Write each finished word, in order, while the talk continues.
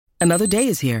Another day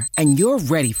is here, and you're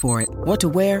ready for it. What to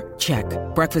wear? Check.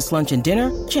 Breakfast, lunch, and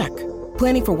dinner? Check.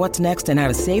 Planning for what's next and how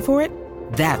to save for it?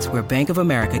 That's where Bank of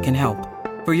America can help.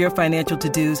 For your financial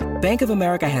to-dos, Bank of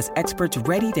America has experts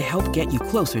ready to help get you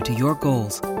closer to your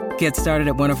goals. Get started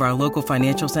at one of our local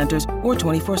financial centers or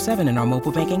 24/7 in our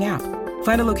mobile banking app.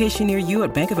 Find a location near you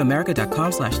at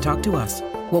bankofamerica.com/talktous.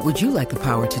 What would you like the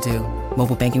power to do?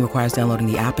 Mobile banking requires downloading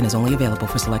the app and is only available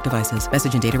for select devices.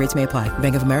 Message and data rates may apply.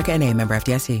 Bank of America N.A., member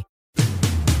FDIC.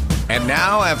 And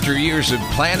now, after years of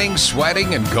planning,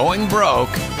 sweating, and going broke,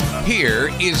 here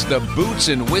is the Boots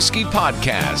and Whiskey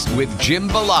Podcast with Jim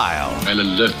Belisle. And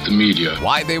alert the media.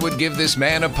 Why they would give this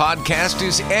man a podcast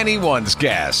is anyone's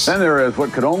guess. Then there is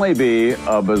what could only be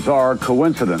a bizarre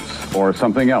coincidence or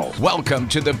something else. Welcome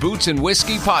to the Boots and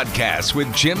Whiskey Podcast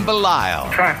with Jim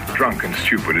Belisle. Fat, drunk, and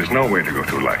stupid is no way to go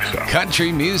through life, son.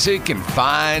 Country music and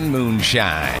fine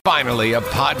moonshine. Finally, a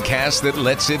podcast that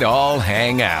lets it all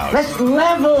hang out. Let's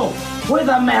level with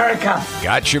America.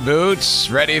 Got your boots?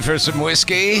 Ready for some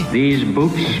whiskey? These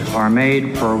boots are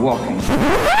made for walking.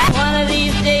 One of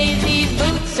these days, these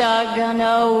boots are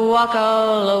gonna walk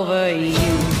all over you.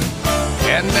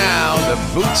 And now, the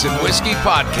Boots and Whiskey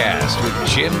Podcast with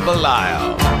Jim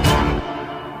Belisle.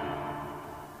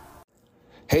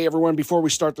 Hey everyone, before we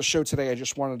start the show today, I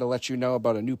just wanted to let you know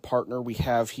about a new partner we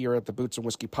have here at the Boots and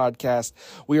Whiskey Podcast.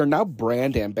 We are now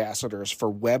brand ambassadors for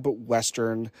Web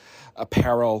Western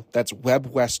Apparel. That's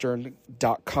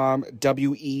webwestern.com,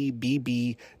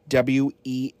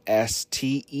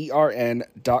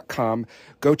 WEBBWESTERN.com.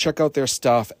 Go check out their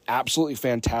stuff. Absolutely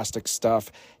fantastic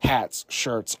stuff. Hats,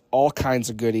 shirts, all kinds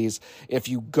of goodies. If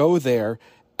you go there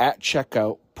at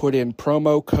checkout, put in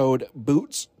promo code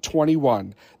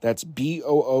BOOTS21. That's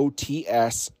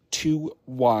BOOTS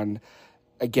 21.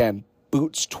 Again,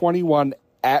 BOOTS21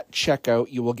 at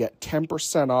checkout. You will get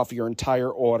 10% off your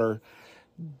entire order.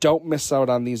 Don't miss out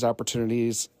on these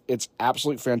opportunities. It's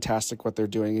absolutely fantastic what they're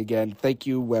doing. Again, thank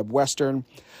you, Web Western.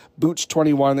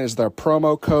 BOOTS21 is their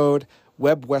promo code,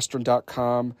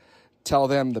 webwestern.com. Tell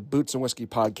them the Boots and Whiskey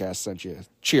Podcast sent you.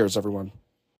 Cheers, everyone.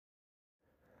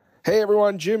 Hey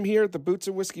everyone, Jim here at the Boots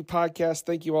and Whiskey Podcast.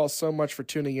 Thank you all so much for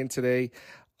tuning in today.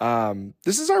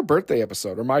 This is our birthday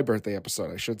episode, or my birthday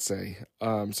episode, I should say.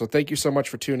 So thank you so much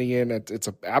for tuning in. It's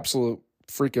an absolute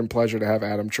freaking pleasure to have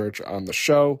Adam Church on the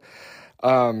show.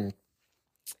 A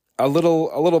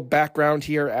little background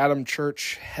here. Adam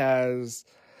Church has,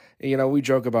 we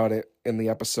joke about it in the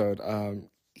episode.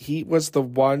 He was the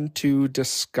one to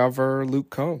discover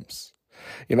Luke Combs.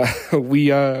 We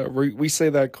say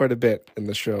that quite a bit in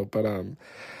the show, but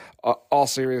all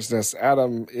seriousness,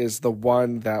 Adam is the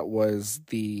one that was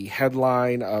the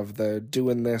headline of the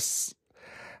Doing This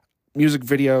music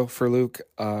video for Luke.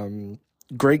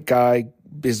 Great guy,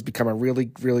 has become a really,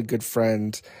 really good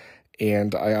friend,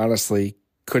 and I honestly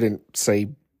couldn't say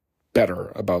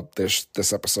better about this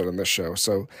episode and this show.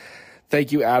 So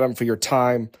thank you, Adam, for your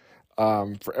time.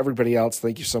 For everybody else,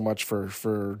 thank you so much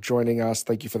for joining us.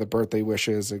 Thank you for the birthday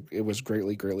wishes. It was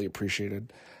greatly, greatly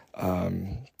appreciated.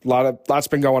 Lots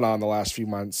been going on the last few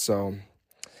months, so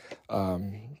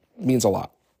means a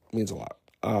lot.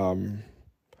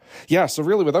 Yeah. So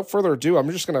really, without further ado,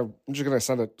 I'm just gonna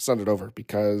send it over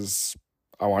because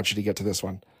I want you to get to this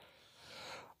one.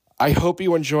 I hope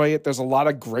you enjoy it. There's a lot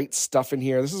of great stuff in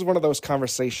here. This is one of those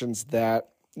conversations that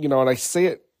and I say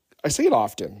it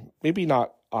often, maybe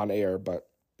not on air, but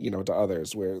to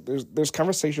others, where there's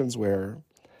conversations where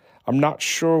I'm not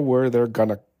sure where they're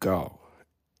gonna go,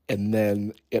 and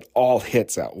then it all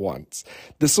hits at once.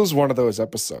 This was one of those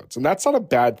episodes, and that's not a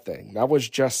bad thing. That was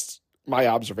just my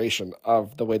observation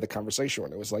of the way the conversation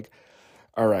went. It was like,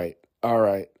 all right,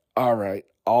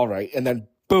 and then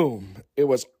boom, it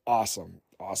was awesome.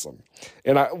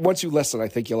 And once you listen, I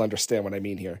think you'll understand what I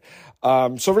mean here.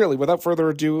 So really, without further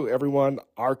ado, everyone,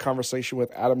 our conversation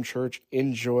with Adam Church,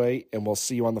 enjoy, and we'll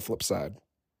see you on the flip side.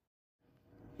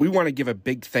 We want to give a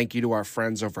big thank you to our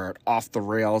friends over at Off the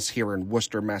Rails here in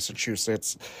Worcester,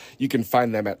 Massachusetts. You can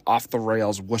find them at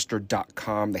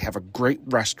offtherailsworcester.com. They have a great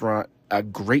restaurant, a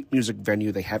great music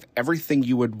venue. They have everything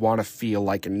you would want to feel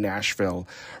like in Nashville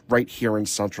right here in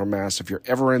Central Mass. If you're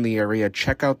ever in the area,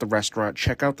 check out the restaurant,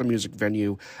 check out the music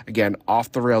venue. Again,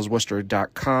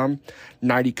 offtherailsworcester.com,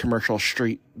 90 Commercial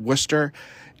Street, Worcester.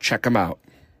 Check them out.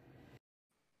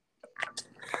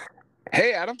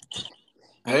 Hey, Adam.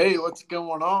 Hey, what's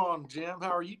going on, Jim?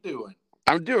 How are you doing?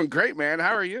 I'm doing great, man.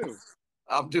 How are you?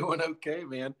 I'm doing okay,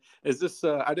 man. Is this,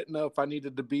 I didn't know if I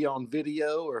needed to be on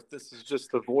video or if this is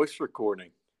just a voice recording.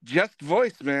 Just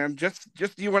voice, man. Just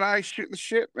you and I shooting the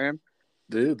shit, man.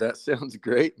 Dude, that sounds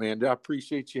great, man. I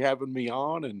appreciate you having me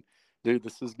on, and dude,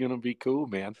 this is going to be cool,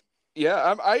 man.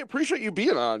 Yeah, I appreciate you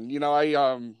being on.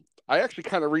 I actually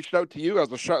kind of reached out to you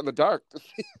as a shot in the dark to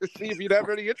see if you'd have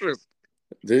any interest.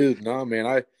 Dude, no, man.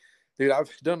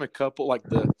 I've done a couple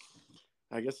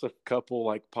I guess a couple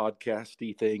like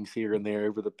podcasty things here and there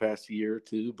over the past year or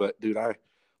two. But dude, I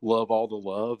love all the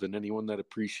love and anyone that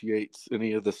appreciates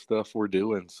any of the stuff we're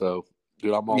doing. So,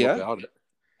 dude, I'm all Yeah. about it.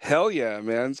 Hell yeah,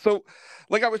 man. So,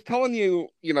 like I was telling you,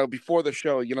 before the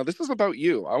show, this is about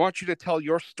you. I want you to tell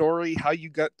your story, how you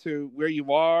got to where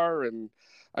you are. And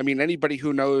I mean, anybody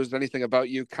who knows anything about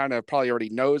you kind of probably already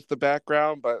knows the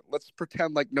background, but let's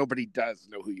pretend like nobody does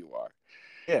know who you are.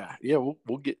 Yeah,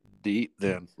 we'll get deep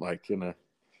then, like in a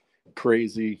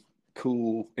crazy,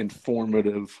 cool,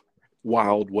 informative,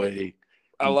 wild way.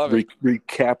 I love it.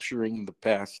 Recapturing the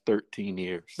past 13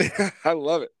 years. I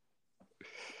love it.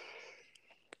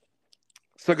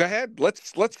 So go ahead.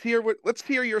 Let's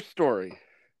hear your story.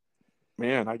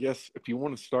 Man, I guess if you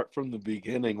want to start from the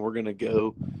beginning, we're gonna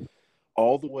go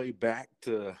all the way back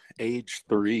to age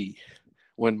 3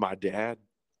 when my dad,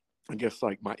 I guess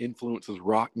like my influence is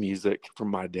rock music from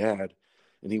my dad,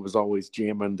 and he was always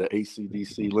jamming the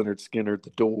AC/DC, Leonard Skinner, The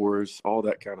Doors, all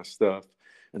that kind of stuff.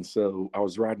 And so I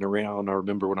was riding around. I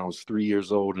remember when I was 3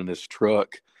 years old in his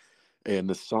truck, and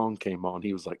this song came on.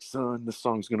 He was like, "Son, this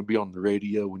song's going to be on the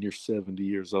radio when you're 70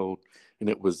 years old." And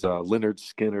it was Leonard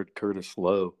Skinner, Curtis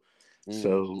Lowe.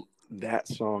 So that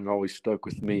song always stuck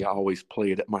with me. I always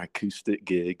play it at my acoustic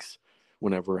gigs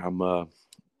whenever I'm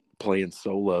playing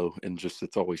solo, and just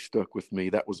it's always stuck with me.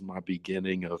 That was my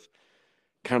beginning of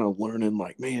kind of learning,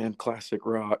 like, man, classic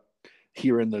rock,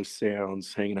 hearing those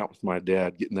sounds, hanging out with my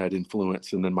dad, getting that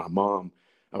influence. And then my mom,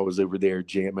 I was over there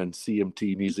jamming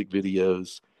CMT music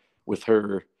videos with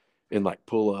her and like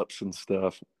pull-ups and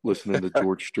stuff, listening to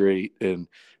George Strait and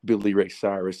Billy Ray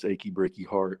Cyrus. Achy Breaky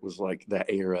Heart was like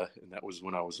that era, and that was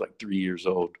when I was like 3 years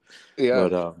old. Yeah.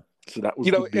 But so that was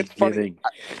the it's beginning.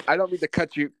 funny. I don't mean to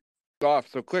cut you off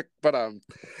so quick, but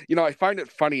I find it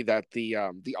funny that the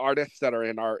artists that are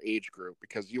in our age group,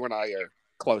 because you and I are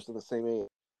close to the same age.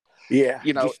 Yeah,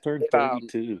 just turned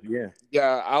 32.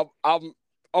 Yeah, I'm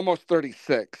almost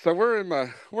 36, so we're in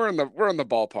the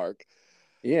ballpark.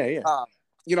 Yeah.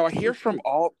 I hear from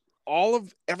all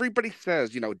of everybody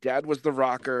says, Dad was the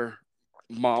rocker,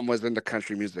 Mom was into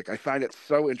country music. I find it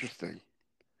so interesting.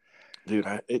 Dude,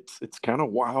 it's kind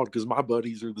of wild because my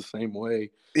buddies are the same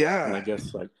way. Yeah. And I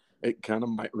guess like it kind of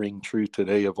might ring true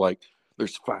today of like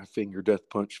there's Five Finger Death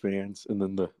Punch fans, and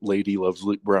then the lady loves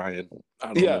Luke Bryan.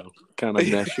 I don't know, kind of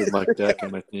meshing like that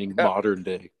kind of thing. Yeah. Modern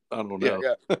day, I don't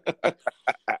know. Yeah.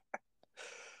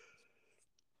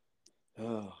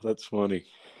 Oh, that's funny.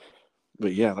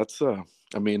 But yeah, that's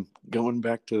I mean, going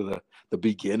back to the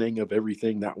beginning of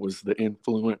everything, that was the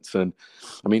influence. And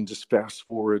I mean, just fast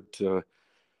forward to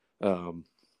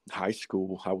high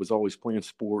school, I was always playing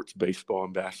sports. Baseball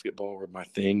and basketball were my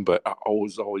thing, but I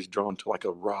was always drawn to like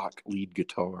a rock lead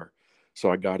guitar.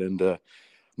 So I got into, I'm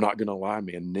not gonna lie,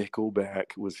 man,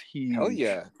 Nickelback was huge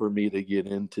for me to get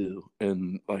into.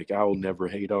 And like, I will never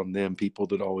hate on them. People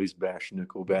that always bash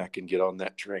Nickelback and get on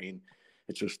that train,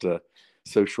 it's just a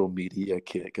social media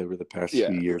kick over the past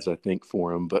few years, I think,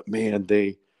 for them. But man,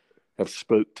 they have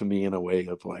spoke to me in a way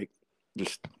of like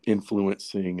just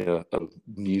influencing a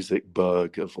music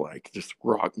bug of like just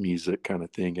rock music kind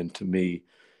of thing. And to me,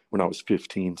 when I was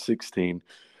 15, 16,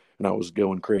 and I was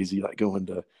going crazy, like going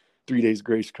to 3 Days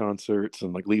Grace concerts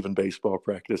and like leaving baseball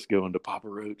practice, going to Papa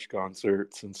Roach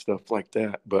concerts and stuff like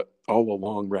that. But all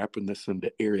along, wrapping this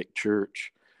into Eric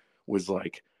Church was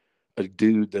like a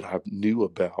dude that I knew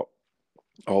about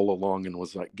all along and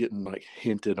was like getting like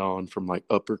hinted on from like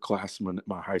upperclassmen at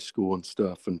my high school and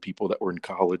stuff, and people that were in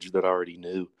college that I already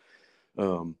knew.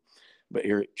 But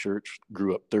Eric Church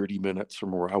grew up 30 minutes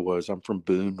from where I was. I'm from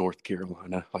Boone, North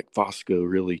Carolina, like Fosco,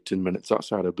 really 10 minutes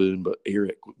outside of Boone, but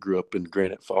Eric grew up in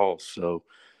Granite Falls. So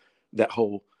that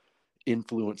whole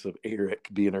influence of Eric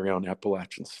being around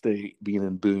Appalachian State, being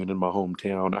in Boone in my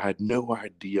hometown, I had no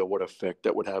idea what effect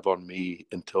that would have on me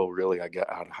until really I got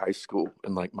out of high school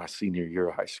and like my senior year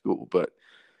of high school. But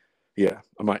yeah,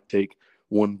 I might take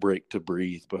one break to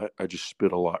breathe, but I just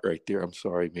spit a lot right there. I'm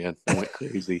sorry, man. I went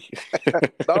crazy.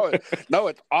 No,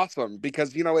 it's awesome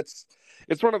because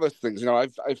it's one of those things.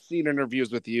 I've seen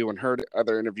interviews with you and heard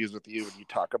other interviews with you, and you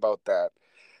talk about that,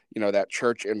 that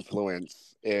church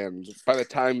influence. And by the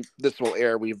time this will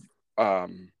air, we've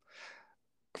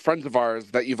friends of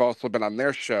ours that you've also been on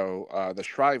their show, the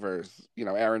Shrivers,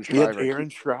 Aaron Shriver. Yeah, Aaron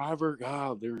Shriver.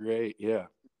 God, they're great. Yeah.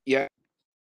 Yeah.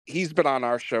 He's been on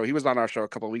our show. He was on our show a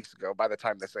couple of weeks ago by the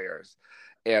time this airs.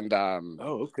 And,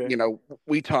 okay.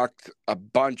 We talked a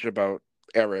bunch about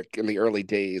Eric in the early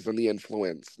days and the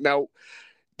influence. Now,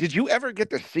 Did you ever get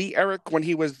to see Eric when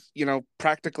he was,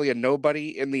 practically a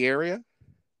nobody in the area?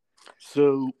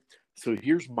 So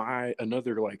here's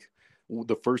another, like,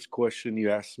 the first question you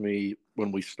asked me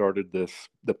when we started the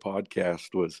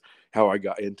podcast was how I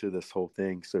got into this whole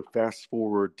thing. So fast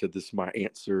forward to this, my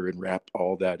answer, and wrap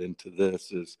all that into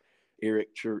this is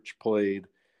Eric Church played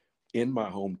in my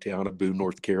hometown of Boone,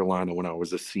 North Carolina, when I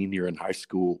was a senior in high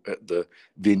school at the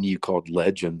venue called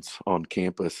Legends on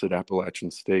campus at Appalachian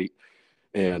State.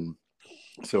 And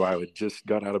so I had just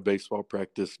got out of baseball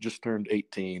practice, just turned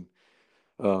 18,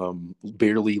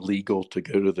 barely legal to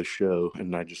go to the show.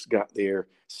 And I just got there,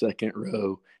 second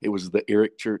row. It was the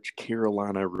Eric Church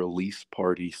Carolina release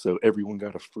party. So everyone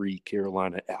got a free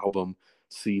Carolina album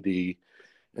CD.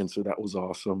 And so that was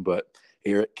awesome. But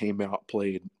Eric came out,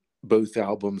 played both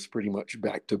albums pretty much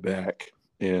back to back,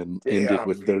 and ended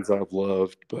with Those I've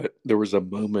Loved. But there was a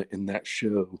moment in that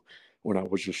show when I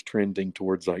was just trending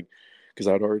towards, like, because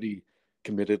I'd already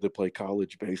committed to play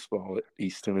college baseball at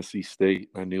East Tennessee State.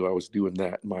 I knew I was doing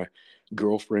that. My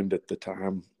girlfriend at the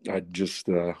time,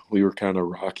 we were kind of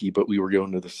rocky, but we were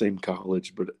going to the same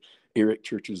college. But Eric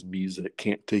Church's music,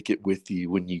 Can't Take It With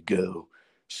You When You Go,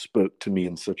 spoke to me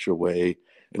in such a way.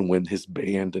 And when his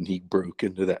band and he broke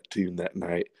into that tune that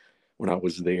night, when I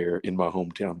was there in my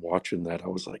hometown watching that, I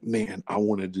was like, man, I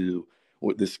want to do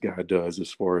what this guy does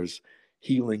as far as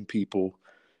healing people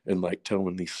and, like,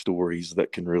 telling these stories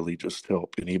that can really just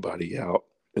help anybody out.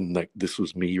 And, like, this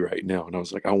was me right now. And I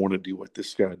was like, I want to do what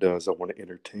this guy does. I want to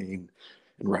entertain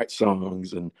and write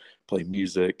songs and play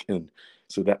music. And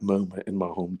so that moment in my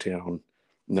hometown,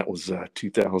 and that was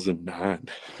 2009,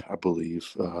 I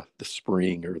believe, the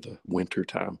spring or the winter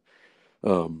time.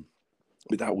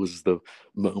 That was the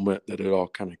moment that it all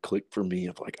kind of clicked for me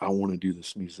of, like, I want to do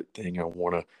this music thing. I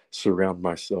want to surround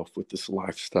myself with this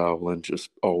lifestyle and just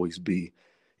always be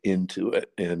into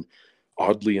it. And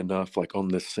oddly enough, like, on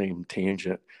this same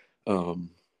tangent,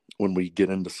 when we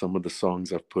get into some of the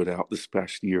songs I've put out this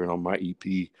past year and on my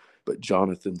EP, but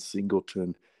Jonathan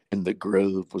Singleton and The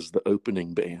Grove was the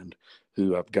opening band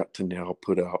who I've got to now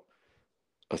put out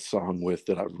a song with,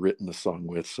 that I've written a song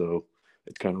with. So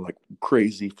it's kind of like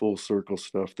crazy full circle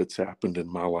stuff that's happened in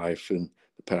my life in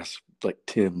the past, like,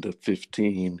 10 to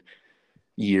 15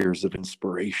 years of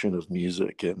inspiration of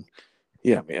music. And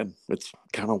yeah, man, it's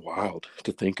kind of wild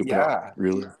to think about,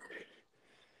 really.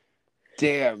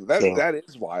 Damn, that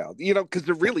is wild. Because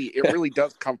it really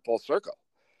does come full circle.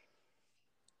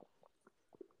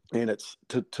 And it's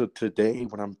to today,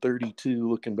 when I'm 32,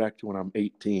 looking back to when I'm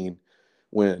 18,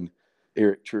 when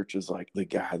Eric Church is, like, the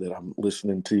guy that I'm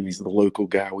listening to. He's the local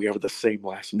guy. We have the same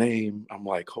last name. I'm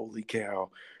like, holy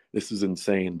cow, this is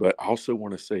insane. But I also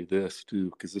want to say this too,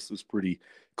 because this is pretty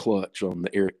clutch on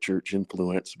the Eric Church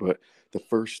influence. But the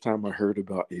first time I heard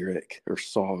about Eric or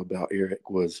saw about Eric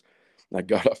was, I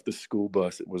got off the school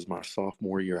bus. It was my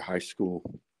sophomore year of high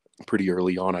school, pretty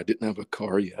early on. I didn't have a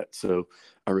car yet, so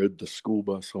I rode the school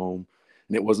bus home.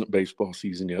 And it wasn't baseball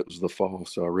season yet. It was the fall.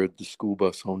 So I rode the school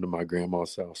bus home to my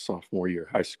grandma's house, sophomore year of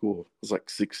high school. I was like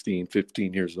 16,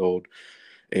 15 years old.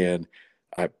 And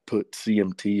I put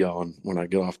CMT on when I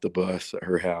got off the bus at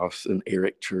her house, and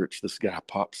Eric Church, this guy,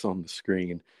 pops on the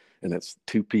screen. And it's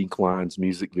Two Pink Lines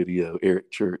music video,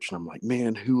 Eric Church. And I'm like,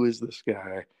 man, who is this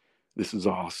guy? This is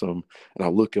awesome. And I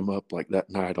look him up, like, that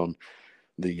night on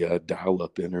the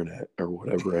dial-up internet or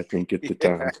whatever, I think at the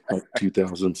time, like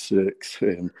 2006.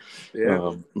 And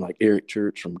like, Eric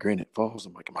Church from Granite Falls.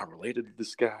 I'm like, am I related to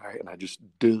this guy? And I just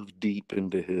dove deep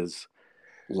into his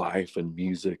life and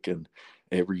music and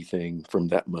everything from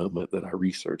that moment that I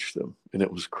researched him. And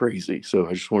it was crazy. So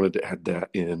I just wanted to add that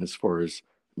in as far as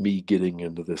me getting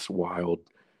into this wild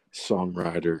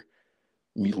songwriter,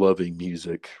 me loving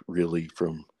music, really,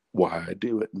 from why I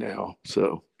do it now.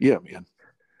 So yeah, man.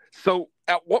 So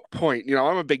at what point,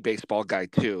 I'm a big baseball guy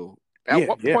too. At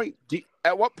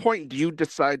what point do you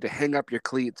decide to hang up your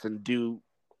cleats and do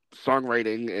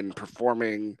songwriting and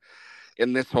performing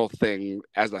in this whole thing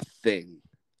as a thing?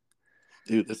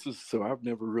 Dude, I've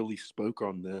never really spoke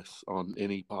on this on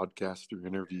any podcast or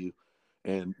interview.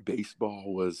 And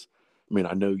baseball was,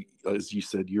 I know, as you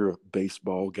said, you're a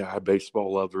baseball guy,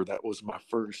 baseball lover. That was my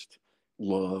first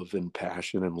love and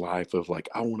passion in life of, like,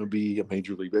 I want to be a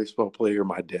Major League Baseball player.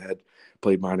 My dad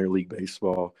played minor league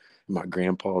baseball. My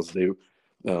grandpa's,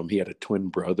 he had a twin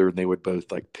brother, and they would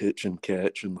both, like, pitch and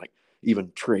catch and, like,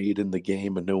 even trade in the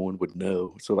game, and no one would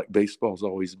know. So, like, baseball's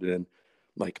always been,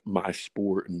 like, my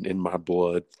sport and in my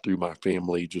blood through my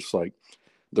family, just like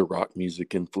the rock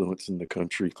music influence in the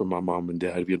country from my mom and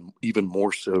dad, even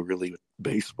more so, really, with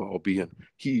baseball being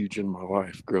huge in my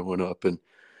life growing up. And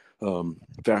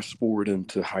fast forward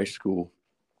into high school,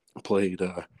 played,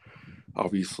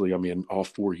 obviously, I mean, all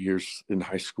 4 years in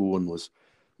high school, and was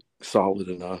solid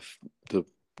enough to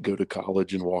go to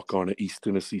college and walk on at East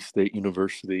Tennessee State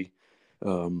University.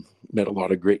 Met a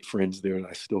lot of great friends there that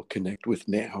I still connect with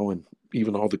now, and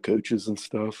even all the coaches and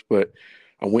stuff. But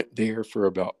I went there for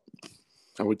about,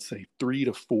 I would say, 3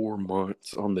 to 4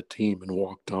 months on the team and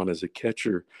walked on as a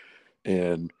catcher.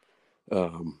 And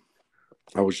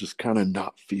I was just kind of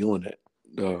not feeling it,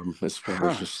 as far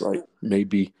as just like,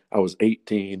 maybe I was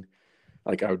 18.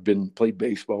 Like, I've played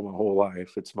baseball my whole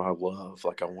life. It's my love.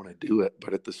 Like, I want to do it.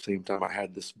 But at the same time, I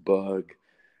had this bug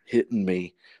hitting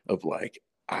me of like,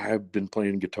 I've been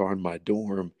playing guitar in my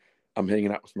dorm. I'm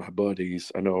hanging out with my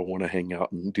buddies. I know I want to hang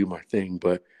out and do my thing,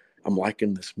 but I'm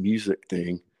liking this music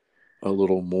thing a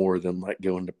little more than like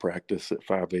going to practice at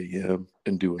 5 a.m.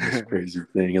 and doing this crazy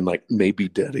thing, and like maybe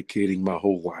dedicating my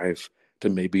whole life to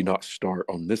maybe not start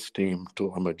on this team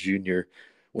till I'm a junior,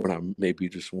 when I maybe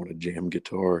just want to jam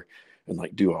guitar and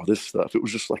like do all this stuff. It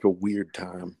was just like a weird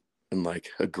time and like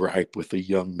a gripe with a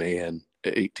young man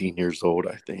at 18 years old,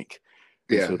 I think.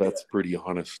 And so that's pretty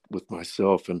honest with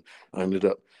myself. And I ended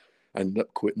up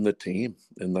quitting the team,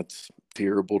 and that's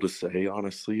terrible to say,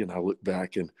 honestly. And I look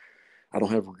back and I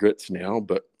don't have regrets now,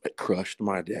 but it crushed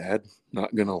my dad,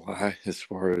 not gonna lie, as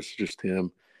far as just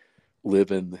him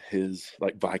living his,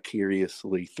 like,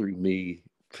 vicariously through me,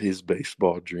 his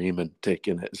baseball dream, and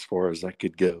taking it as far as I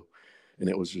could go. And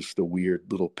it was just a weird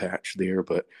little patch there.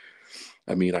 But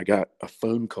I mean, I got a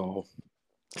phone call.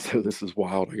 So this is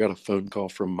wild. I got a phone call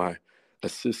from my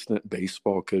assistant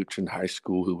baseball coach in high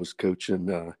school, who was coaching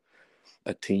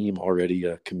a team already,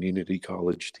 a community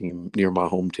college team near my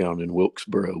hometown in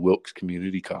Wilkesboro, Wilkes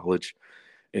Community College.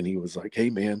 And he was like,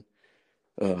 "Hey, man,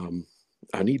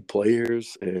 I need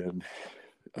players, and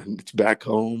it's back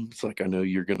home. It's like, I know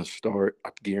you're going to start. I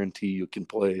guarantee you can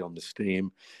play on this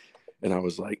team." And I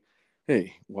was like,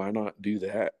 "Hey, why not do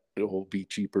that? It'll be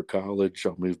cheaper college.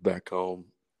 I'll move back home."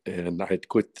 And I had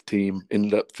quit the team,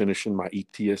 ended up finishing my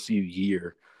ETSU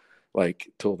year,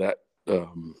 like, till that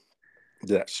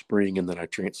spring. And then I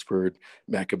transferred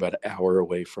back about an hour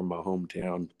away from my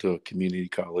hometown to a community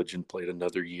college and played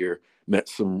another year. Met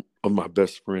some of my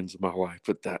best friends of my life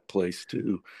at that place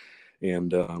too.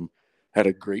 And had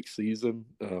a great season.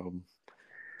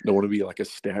 Don't want to be like a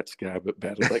stats guy, but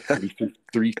batted like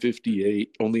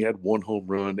 358. Only had one home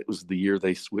run. It was the year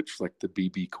they switched like the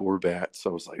BB core bats. So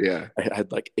I was like, I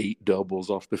had like 8 doubles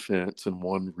off the fence and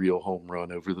 1 real home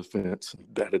run over the fence,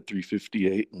 and batted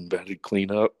 358 and batted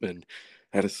cleanup, and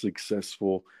had a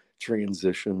successful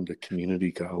transition to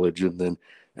community college. And then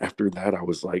after that, I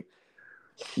was like,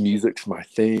 music's my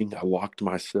thing. I locked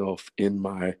myself in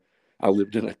I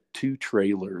lived in 2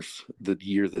 trailers the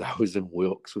year that I was in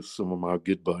Wilkes with some of my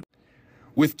good buddies.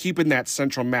 With keeping that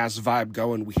Central Mass vibe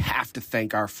going, we have to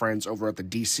thank our friends over at the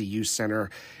DCU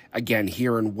Center. Again,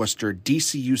 here in Worcester,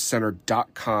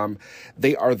 dcucenter.com.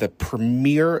 They are the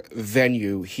premier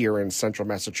venue here in Central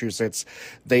Massachusetts.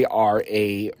 They are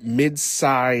a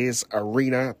mid-size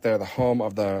arena. They're the home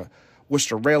of the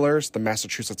Worcester Railers, the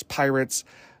Massachusetts Pirates.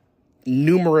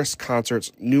 Numerous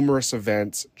concerts, numerous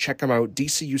events. Check them out,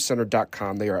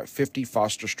 dcucenter.com. They are at 50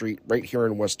 Foster Street, right here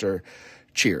in Worcester.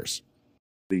 Cheers.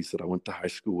 These that I went to high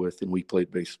school with, and we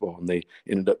played baseball, and they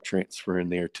ended up transferring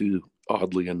there too,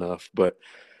 oddly enough. But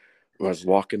I was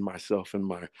locking myself in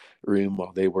my room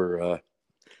while they were,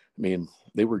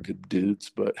 they were good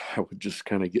dudes, but I would just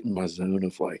kind of get in my zone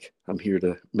of like, I'm here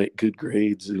to make good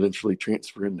grades, eventually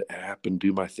transfer into app and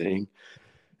do my thing.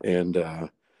 And,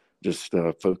 just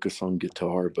focus on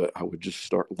guitar. But I would just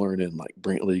start learning like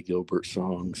Brantley Gilbert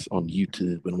songs on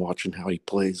YouTube and watching how he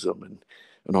plays them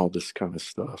and all this kind of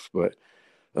stuff. But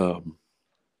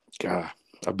God,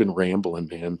 I've been rambling,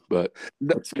 man. But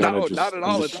it's not at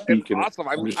all. It's awesome.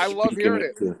 I love hearing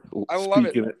it. I love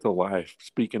it. Speaking it to life,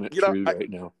 speaking it true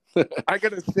right now. I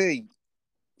gotta say,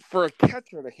 for a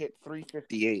catcher to hit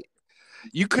 358,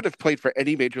 you could have played for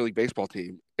any Major League Baseball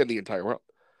team in the entire world.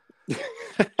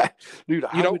 Dude,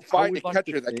 you don't find a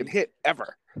catcher that can hit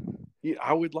ever. Yeah,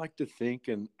 I would like to think,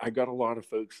 and I got a lot of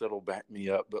folks that'll back me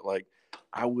up, but like,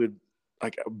 I would,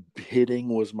 like, hitting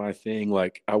was my thing.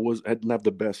 Like, I didn't have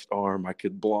the best arm. I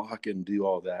could block and do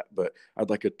all that, but I'd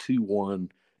like a 2.1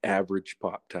 average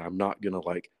pop time. Not gonna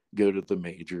like go to the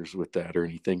majors with that or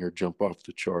anything, or jump off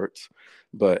the charts.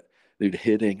 But dude,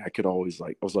 hitting, I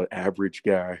was an average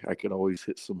guy. I could always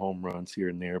hit some home runs here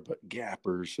and there, but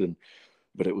gappers.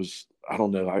 But it was, I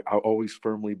don't know. I always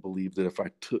firmly believed that if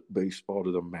I took baseball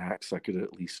to the max, I could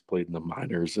at least play in the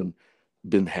minors and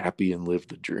been happy and lived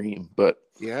the dream. But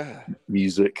yeah,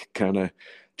 music kind of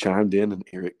chimed in, and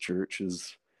Eric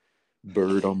Church's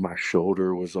 "Bird on My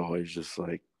Shoulder" was always just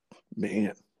like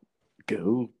man,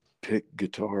 go pick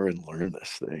guitar and learn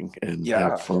this thing and Yeah.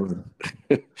 have fun.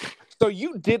 So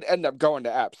you did end up going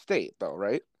to App State, though,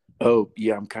 right? Oh,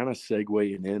 yeah, I'm kind of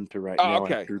segueing into right now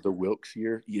okay. after the Wilkes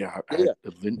year. Yeah, Yeah. I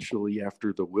eventually,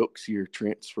 after the Wilkes year,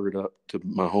 transferred up to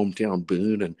my hometown,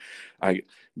 Boone, and I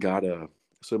got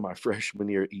so my freshman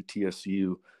year at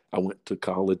ETSU, I went to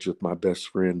college with my best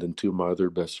friend and two of my other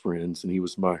best friends, and he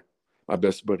was my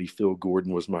best buddy, Phil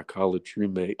Gordon, was my college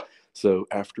roommate. So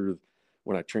after,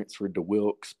 when I transferred to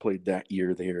Wilkes, played that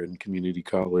year there in community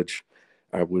college,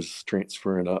 I was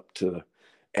transferring up to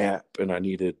App, and I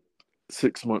needed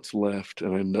 6 months left,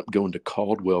 and I ended up going to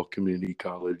Caldwell Community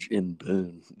College in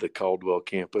Boone, the Caldwell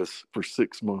campus, for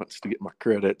 6 months to get my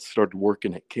credits. Started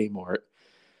working at Kmart,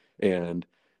 and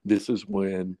this is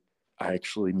when I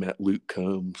actually met Luke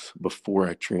Combs before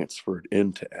I transferred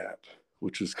into App,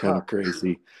 which is kind of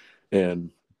crazy.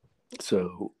 And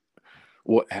so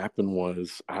what happened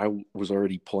was I was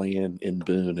already playing in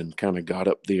Boone and kind of got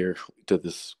up there to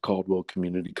this Caldwell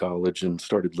Community College and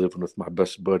started living with my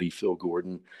best buddy, Phil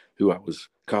Gordon, who I was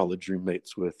college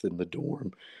roommates with in the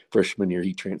dorm. Freshman year,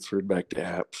 he transferred back to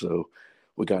App. So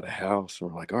we got a house and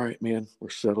we're like, all right, man,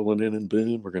 we're settling in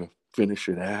Boone. We're going to finish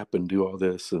at App and do all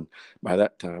this. And by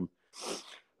that time,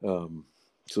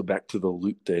 so back to the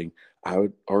Luke thing, I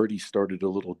had already started a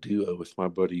little duo with my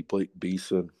buddy Blake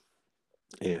Beeson,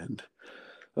 and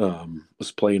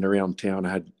was playing around town.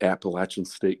 I had Appalachian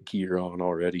State gear on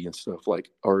already and stuff,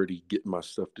 like already getting my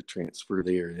stuff to transfer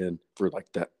there in for like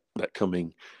that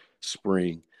coming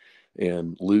spring.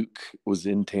 And Luke was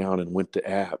in town and went to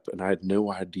App, and I had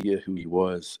no idea who he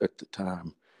was at the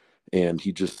time. And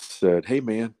he just said, hey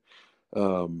man,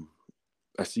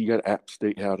 I see you got App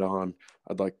State hat on.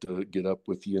 I'd like to get up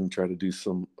with you and try to do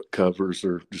some covers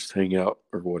or just hang out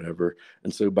or whatever.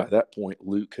 And so by that point,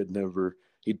 Luke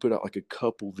he'd put out like a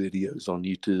couple videos on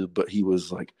YouTube, but he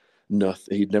was like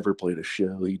nothing. He'd never played a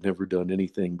show. He'd never done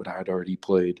anything, but I'd already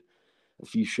played a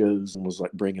few shows and was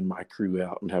like bringing my crew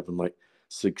out and having like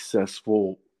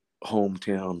successful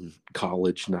hometown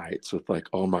college nights with like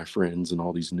all my friends and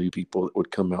all these new people that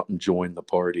would come out and join the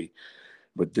party.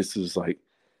 But this is like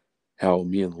how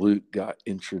me and Luke got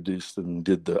introduced and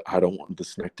did the I Don't Want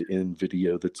This Night to End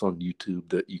video that's on YouTube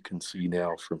that you can see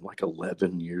now from like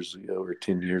 11 years ago or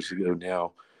 10 years ago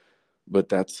now. But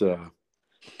that's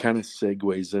kind of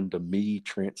segues into me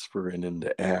transferring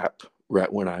into App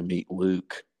right when I meet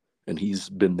Luke. And he's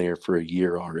been there for a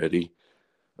year already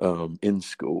in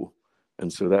school.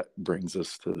 And so that brings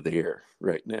us to there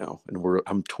right now. And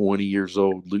I'm 20 years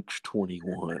old. Luke's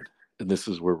 21. And this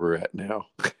is where we're at now.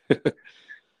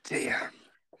 Damn.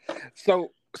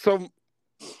 So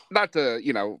not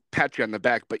to, pat you on the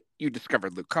back, but you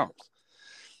discovered Luke Combs.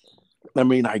 I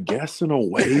mean, I guess in a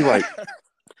way, like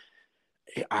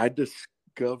I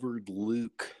discovered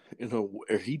Luke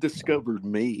he discovered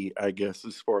me, I guess,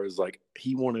 as far as like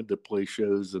he wanted to play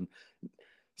shows and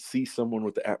see someone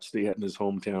with the App State hat in his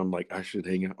hometown. Like I should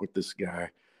hang out with this guy.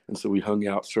 And so we hung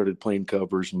out, started playing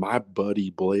covers. My buddy,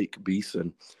 Blake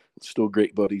Beeson, still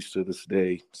great buddies to this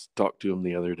day. Talked to him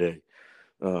the other day.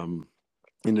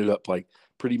 Ended up like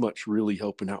pretty much really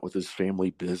helping out with his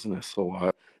family business a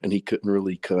lot. And he couldn't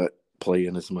really cut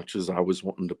playing as much as I was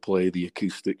wanting to play the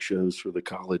acoustic shows for the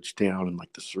college town and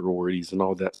like the sororities and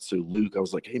all that. So Luke, I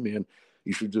was like, hey man,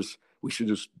 we should just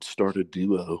start a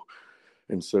duo.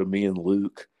 And so me and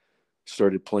Luke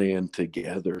started playing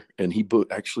together, and he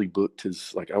actually booked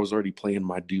his, like I was already playing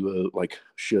my duo like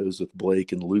shows with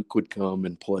Blake, and Luke would come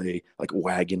and play like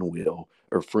Wagon Wheel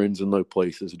or Friends in Low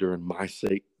Places during my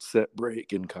set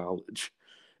break in college.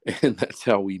 And that's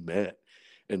how we met.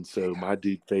 And so my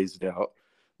dude phased out.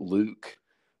 Luke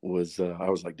was I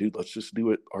was like, dude, let's just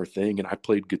do it our thing. And I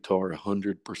played guitar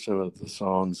 100% of the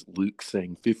songs. Luke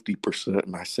sang 50%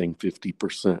 and I sang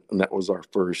 50%, and that was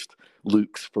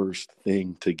Luke's first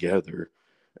thing together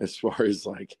as far as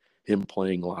like him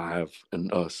playing live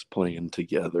and us playing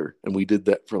together. And we did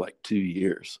that for like 2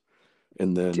 years.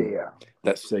 And then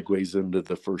that segues into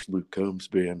the first Luke Combs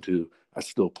band, who I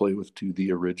still play with, to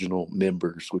the original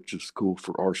members, which is cool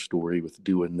for our story with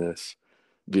doing this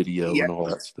video and all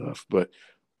that stuff. But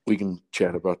we can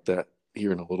chat about that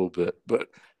here in a little bit. But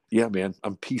yeah, man,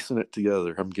 I'm piecing it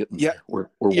together. I'm getting there. We're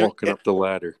walking up the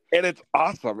ladder. And it's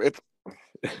awesome. It's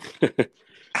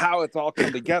how it's all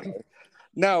come together.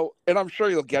 Now, and I'm sure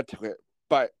you'll get to it,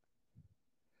 but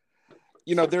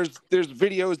there's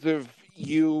videos of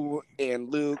you and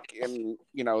Luke and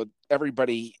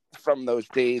everybody from those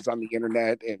days on the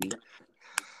internet, and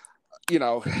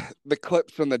the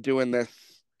clips from the Doing This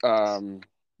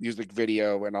music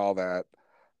video and all that.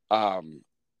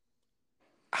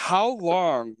 How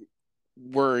long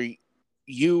were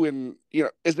you in,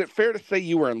 is it fair to say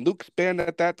you were in Luke's band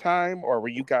at that time, or were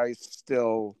you guys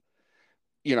still,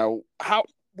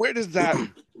 where does that,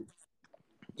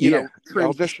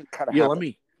 transition kind of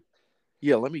happen?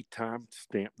 Let me time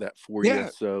stamp that for you.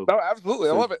 So, no, absolutely.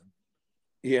 I love it.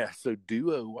 Yeah. So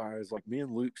duo wise, like me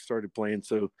and Luke started playing.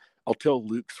 So I'll tell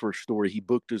Luke's first story. He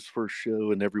booked his first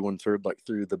show and everyone's heard like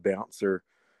through the bouncer,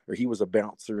 or he was a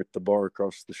bouncer at the bar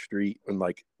across the street, and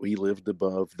like we lived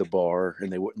above the bar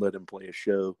and they wouldn't let him play a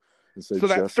show. And so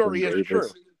that story is true.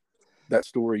 That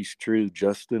story's true.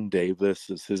 Justin Davis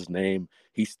is his name.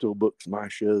 He still books my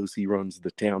shows. He runs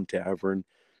the Town Tavern,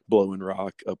 Blowing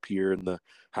Rock up here in the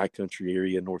high country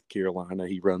area, North Carolina.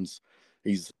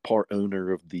 He's part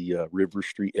owner of the River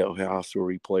Street Ale House, where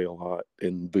we play a lot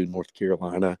in Boone, North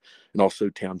Carolina, and also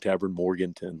Town Tavern,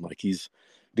 Morganton. Like, he's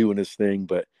doing his thing,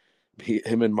 but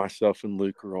him and myself and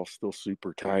Luke are all still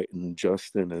super tight. And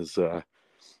Justin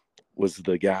was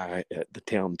the guy at the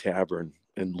Town Tavern,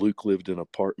 and Luke lived in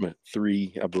apartment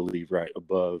 3, I believe, right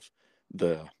above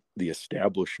the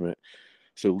establishment.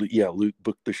 So yeah, Luke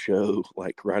booked the show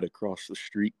like right across the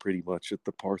street, pretty much at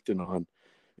the Parthenon.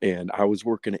 And I was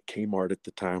working at Kmart at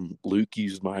the time. Luke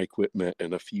used my equipment,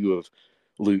 and a few of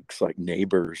Luke's like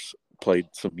neighbors played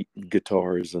some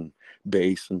guitars and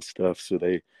bass and stuff. So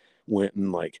they went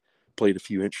and like played a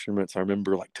few instruments. I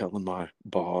remember like telling my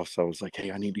boss, I was like,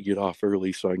 hey, I need to get off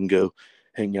early so I can go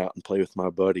hang out and play with my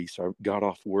buddy. So I got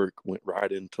off work, went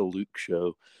right into Luke's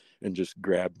show, and just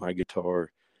grabbed my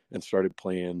guitar and started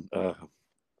playing,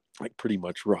 like pretty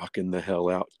much rocking the hell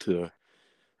out to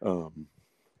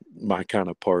My Kind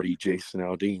of Party, Jason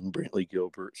Aldean, Brantley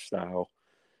Gilbert style.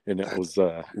 And it was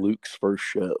Luke's first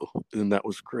show, and that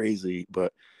was crazy.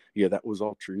 But yeah, that was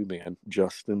all true, man.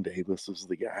 Justin Davis is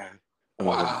the guy.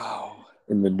 Wow.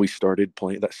 And then we started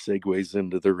playing. That segues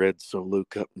into the Red Solo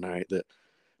Cup night that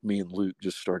me and Luke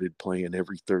just started playing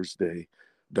every Thursday.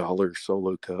 $1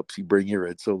 solo cups. You bring your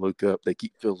Red Solo Cup. They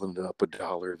keep filling it up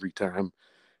 $1 every time.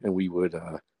 And we would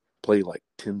play like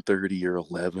 10:30 or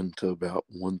 11 to about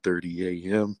 1:30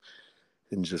 a.m.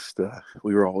 And just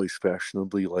we were always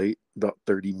fashionably late, about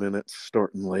 30 minutes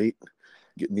starting late,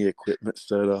 getting the equipment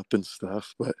set up and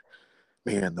stuff. But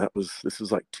man, this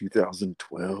is like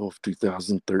 2012,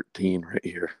 2013 right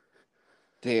here.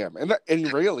 Damn.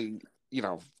 And really,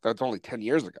 that's only 10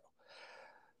 years ago.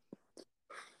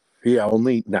 Yeah,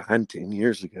 only 9-10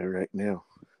 years ago right now.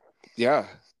 Yeah.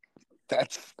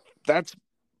 That's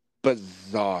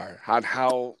bizarre on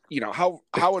how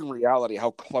in reality,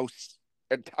 how close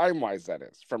and time-wise that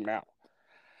is from now.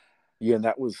 Yeah, and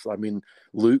that was,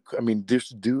 Luke,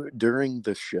 just during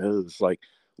the shows, like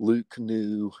Luke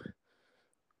knew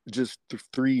just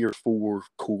 3 or 4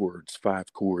 chords,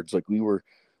 5 chords. Like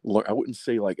I wouldn't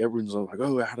say like everyone's like,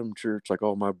 oh, Adam Church, like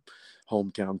all my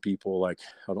hometown people, like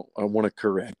I want to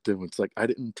correct him. It's like, I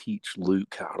didn't teach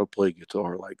Luke how to play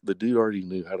guitar. Like the dude already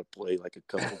knew how to play like a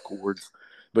couple chords,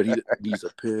 but he's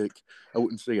a pick. I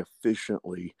wouldn't say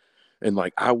efficiently. And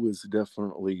like, I was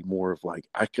definitely more of like,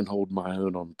 I can hold my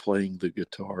own on playing the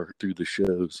guitar through the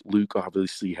shows. Luke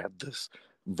obviously had this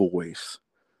voice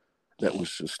that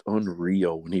was just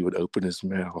unreal when he would open his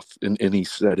mouth in any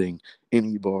setting,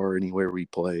 any bar, anywhere we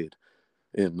played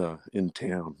in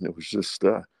town. It was just,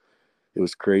 it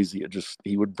was crazy.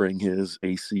 He would bring his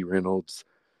AC Reynolds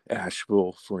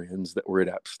Asheville friends that were at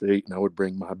App State, and I would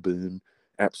bring my Boone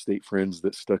App State friends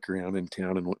that stuck around in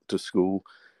town and went to school.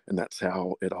 And that's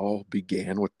how it all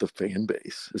began with the fan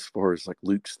base, as far as like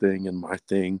Luke's thing and my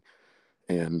thing.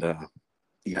 And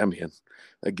yeah, man,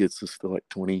 that gets us to like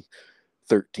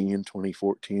 2013,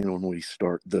 2014 when we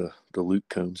start the Luke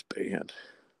Combs band.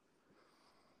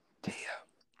 Damn.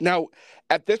 Now,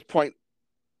 at this point,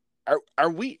 are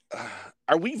we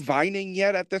vining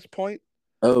yet at this point?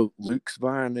 Oh, Luke's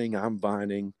vining, I'm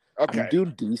vining. Okay. I'm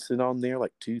doing decent on there,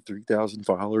 like 2,000-3,000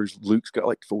 followers. Luke's got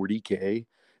like 40K.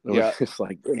 Yeah. It's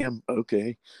like, damn,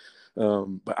 okay.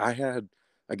 But I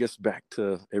guess back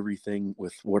to everything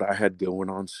with what I had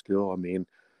going on still.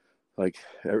 Like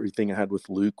everything I had with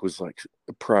Luke was like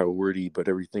a priority, but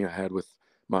everything I had with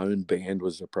my own band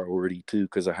was a priority too,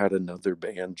 because I had another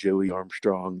band, Joey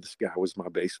Armstrong. This guy was my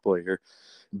bass player.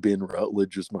 Ben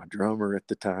Rutledge was my drummer at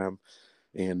the time.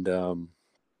 And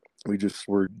we just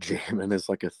were jamming as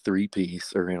like a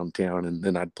 3-piece around town. And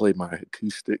then I'd play my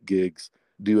acoustic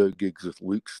duo gigs with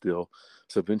Luke still.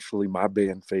 So eventually my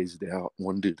band phased out.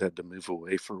 One dude had to move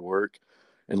away for work.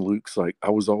 And Luke's like, I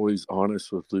was always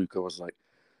honest with Luke. I was like,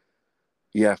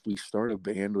 yeah, if we start a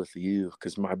band with you,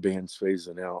 because my band's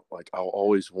phasing out, like I'll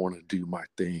always want to do my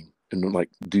thing and like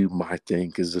do my thing,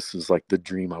 because this is like the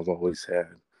dream I've always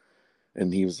had.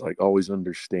 And he was like always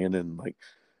understanding. Like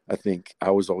I think I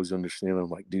was always understanding. I'm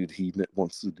like, dude, he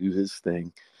wants to do his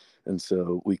thing. And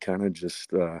so we kind of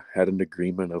just had an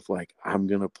agreement of like, I'm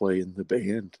going to play in the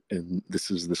band, and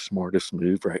this is the smartest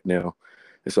move right now.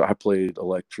 And so I played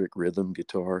electric rhythm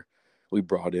guitar. We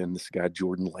brought in this guy,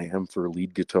 Jordan Lamb, for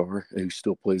lead guitar, who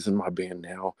still plays in my band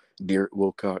now. Garrett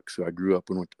Wilcox, who I grew up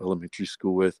and went to elementary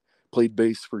school with, played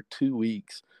bass for 2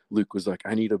 weeks. Luke was like,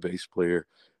 I need a bass player.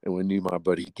 And we knew my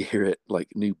buddy Garrett, like,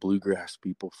 knew bluegrass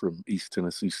people from East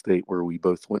Tennessee State, where we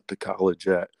both went to college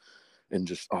at, and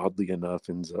just oddly enough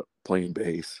ends up playing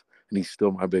bass. And he's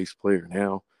still my bass player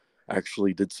now. I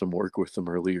actually did some work with him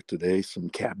earlier today, some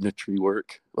cabinetry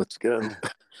work. Let's go.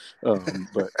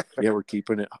 But yeah, we're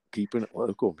keeping it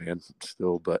local, man,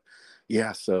 still. But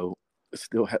yeah, so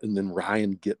still and then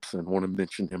Ryan Gibson, want to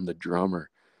mention him, the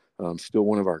drummer. Still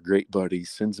one of our great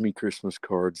buddies, sends me Christmas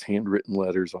cards, handwritten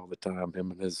letters all the time.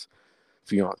 Him and his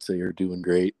fiance are doing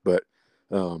great, but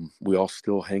we all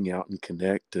still hang out and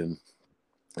connect. And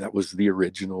that was the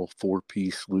original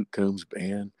 4-piece Luke Combs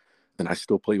band. And I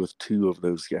still play with 2 of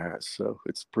those guys. So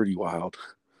it's pretty wild.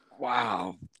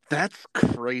 Wow. That's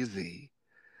crazy.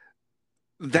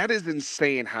 That is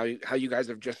insane how you guys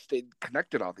have just stayed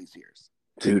connected all these years.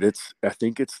 Dude, I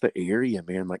think it's the area,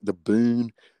 man. Like the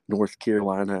Boone, North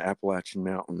Carolina, Appalachian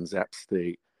Mountains, App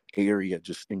State area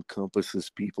just encompasses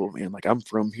people, man. Like, I'm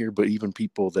from here, but even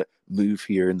people that move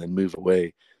here and then move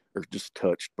away are just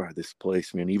touched by this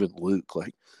place, man. Even Luke,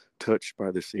 like, touched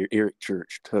by this area. Eric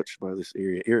Church, touched by this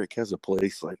area. Eric has a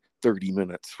place like 30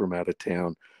 minutes from out of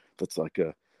town that's like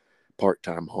a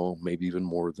part-time home, maybe even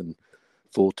more than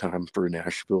full-time, for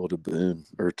Nashville to Boone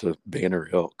or to Banner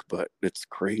Elk. But it's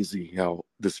crazy how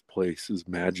this place is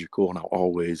magical, and I'll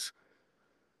always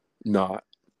not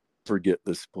forget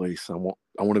this place. I want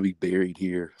to be buried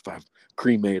here. If I've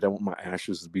cremated, I want my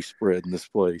ashes to be spread in this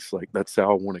place. Like, that's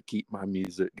how I want to keep my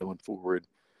music going forward,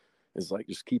 is like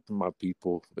just keeping my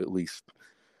people at least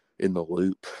in the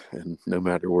loop, and no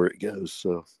matter where it goes.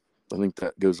 So I think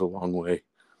that goes a long way.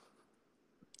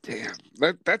 Damn,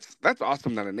 that's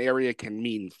awesome that an area can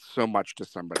mean so much to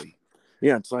somebody.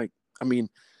 Yeah, it's like, I mean,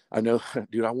 I know,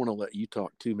 dude, I want to let you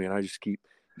talk too, man. I just keep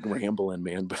rambling,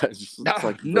 man, but it's just not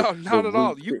at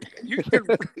all. You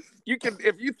can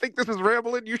if you think this is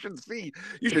rambling, you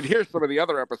should hear some of the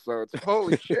other episodes.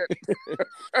 Holy shit.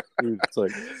 Dude, it's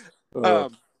like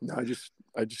no,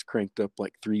 I just cranked up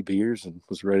like 3 beers and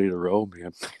was ready to roll,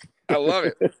 man. I love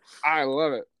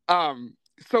it.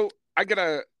 So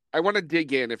I want to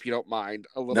dig in, if you don't mind,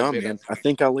 a little bit. No, man, I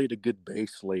think I laid a good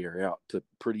base layer out to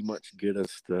pretty much get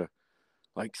us to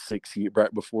like 6 years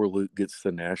right before Luke gets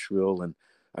to Nashville, and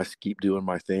I keep doing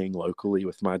my thing locally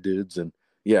with my dudes. And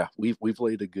yeah, we've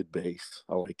laid a good base.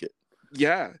 I like it.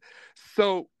 Yeah.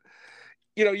 So,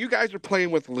 you guys are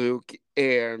playing with Luke,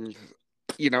 and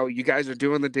you guys are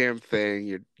doing the damn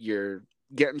thing. You're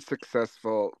getting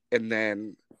successful, and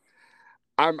then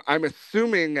I'm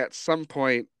assuming at some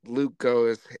point Luke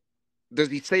goes,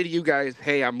 does he say to you guys,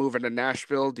 hey, I'm moving to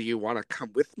Nashville, do you want to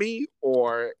come with me?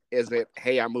 Or is it,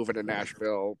 hey, I'm moving to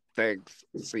Nashville, thanks,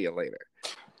 see you later?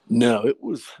 No, it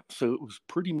was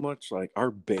pretty much like our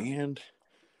band,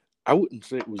 I wouldn't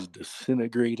say it was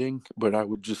disintegrating, but I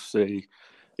would just say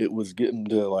it was getting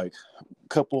to like a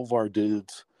couple of our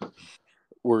dudes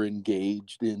were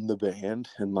engaged in the band,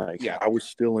 and like, yeah. I was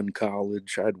still in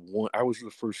college. I was the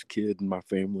first kid in my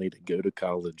family to go to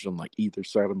college on like either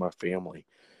side of my family,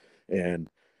 and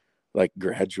like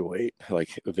graduate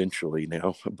like eventually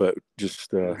now. But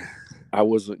just I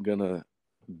was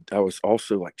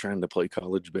also like trying to play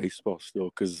college baseball still,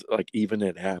 because like even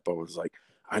at App I was like,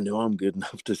 I know I'm good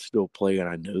enough to still play, and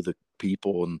I know the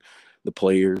people and the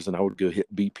players, and I would go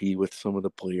hit BP with some of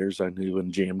the players I knew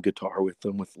and jam guitar with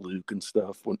them, with Luke and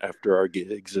stuff after our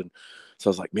gigs. And so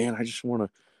I was like, man, I just want to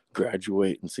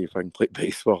graduate and see if I can play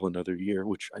baseball another year,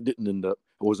 which I didn't end up.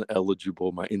 I wasn't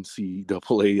eligible. My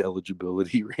NCAA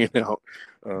eligibility ran out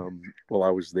while I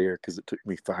was there, because it took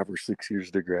me 5 or 6 years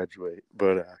to graduate.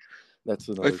 But that's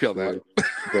another I feel story.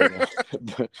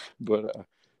 That. but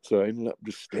so I ended up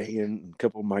just staying. A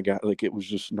couple of my guys, like, it was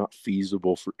just not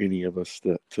feasible for any of us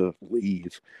to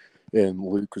leave. And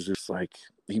Luke was just like,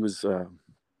 he was,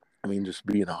 just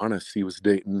being honest, he was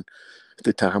dating at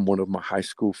the time one of my high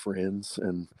school friends.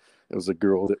 And it was a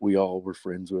girl that we all were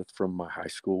friends with from my high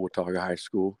school, Watauga High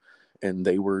School. And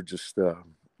they were just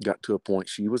got to a point,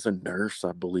 she was a nurse,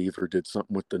 I believe, or did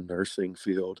something with the nursing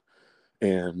field.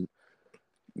 And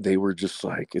they were just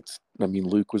like,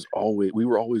 Luke was we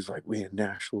were always like, man,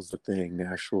 Nashville's the thing.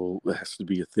 Nashville has to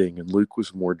be a thing. And Luke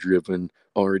was more driven,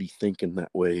 already thinking that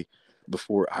way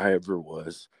before I ever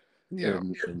was. Yeah.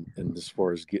 And as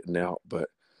far as getting out, but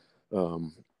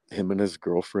him and his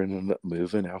girlfriend ended up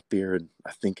moving out there, and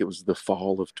I think it was the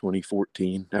fall of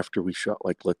 2014 after we shot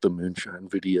like Let the Moonshine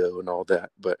video and all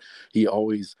that. But he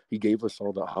gave us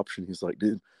all the option. He's like,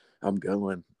 dude, I'm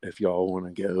going if y'all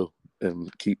want to go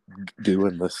and keep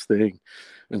doing this thing.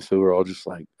 And so we're all just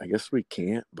like, I guess we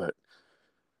can't, but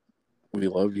we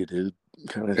love you, dude,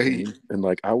 kind of thing. And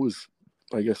like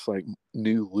I guess like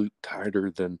knew Luke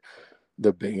tighter than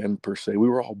the band per se. We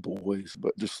were all boys,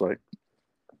 but just like,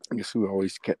 I guess we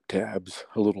always kept tabs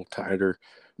a little tighter.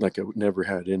 Like I never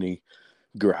had any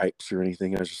gripes or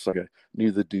anything. I was just like, I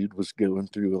knew the dude was going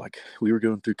through, like we were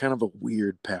going through kind of a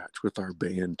weird patch with our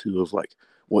band too, of like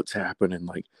what's happening,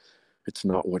 like it's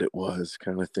not what it was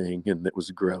kind of thing. And it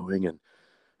was growing, and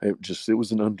it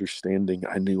was an understanding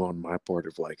I knew on my part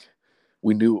of like,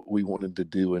 we knew what we wanted to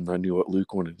do, and I knew what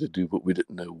Luke wanted to do, but we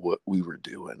didn't know what we were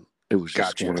doing. It was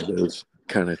just one of those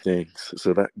kind of things.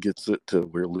 So that gets it to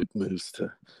where Luke moves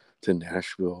to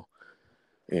Nashville.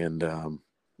 And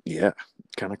yeah,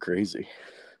 kind of crazy.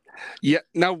 Yeah.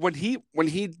 Now when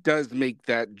he does make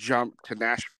that jump to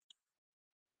Nashville,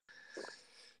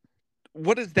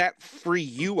 what does that free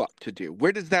you up to do?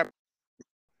 Where does that?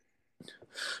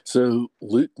 So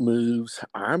Luke moves.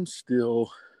 I'm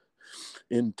still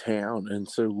in town, and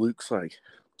so Luke's like,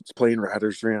 he's playing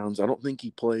Riders Rounds. I don't think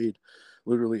he played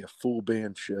literally a full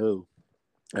band show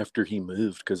after he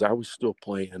moved, because I was still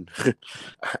playing.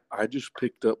 I just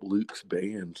picked up Luke's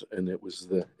band, and it was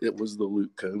the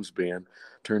Luke Combs band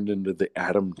turned into the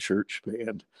Adam Church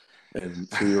band. And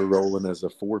so we were rolling as a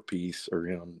 4-piece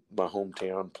around my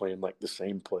hometown, playing like the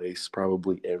same place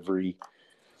probably every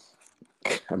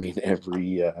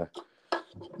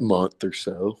month or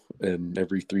so, and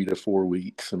every 3 to 4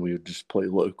 weeks, and we would just play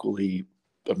locally.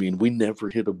 I mean, we never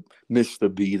missed a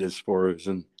beat as far as,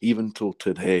 and even till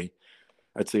today,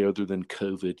 I'd say other than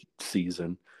COVID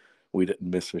season, we didn't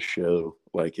miss a show,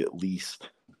 like at least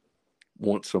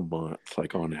once a month.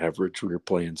 Like on average, we were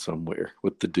playing somewhere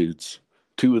with the dudes.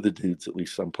 2 of the dudes, at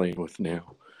least, I'm playing with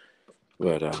now.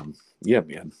 But yeah,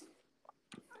 man.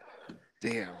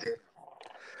 Damn.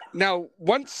 Now,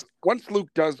 once Luke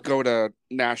does go to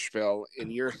Nashville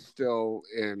and you're still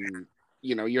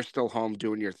you're still home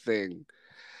doing your thing,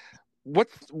 what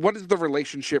does the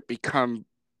relationship become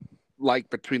like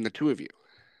between the two of you?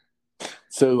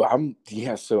 So I'm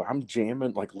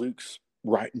jamming, like Luke's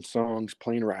writing songs,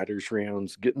 playing Riders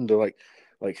Rounds, getting to like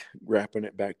wrapping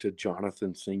it back to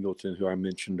Jonathan Singleton, who I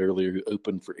mentioned earlier, who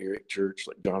opened for Eric Church.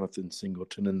 Like Jonathan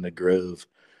Singleton in the Grove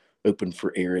opened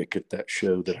for Eric at that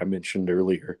show that I mentioned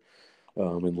earlier,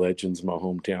 in Legends, my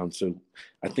hometown. So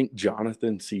I think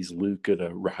Jonathan sees Luke at a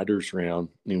Riders Round,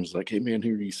 and he was like, "Hey man,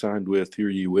 who are you signed with? Who are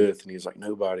you with?" And he's like,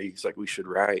 "Nobody." He's like, "We should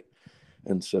write."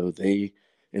 And so they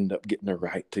end up getting a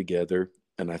write together,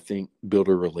 and I think build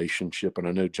a relationship. And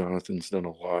I know Jonathan's done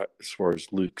a lot as far as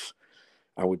Luke's,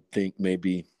 I would think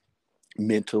maybe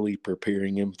mentally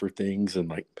preparing him for things, and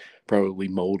like probably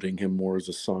molding him more as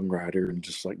a songwriter, and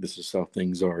just like, this is how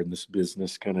things are in this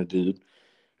business kind of dude.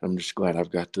 I'm just glad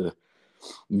I've got to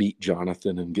meet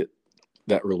Jonathan and get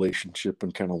that relationship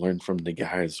and kind of learn from the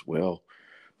guy as well.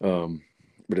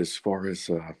 But as far as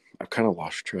I've kind of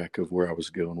lost track of where I was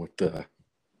going with the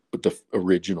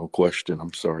original question.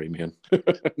 I'm sorry, man.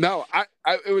 No,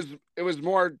 it was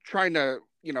more trying to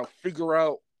figure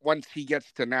out, once he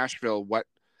gets to Nashville, what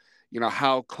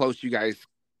how close you guys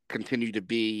continue to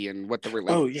be and what the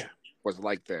relationship was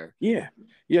like there. Yeah.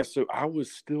 So I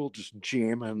was still just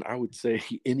jamming. I would say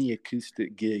any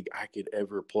acoustic gig I could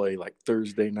ever play, like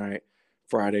Thursday night,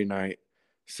 Friday night,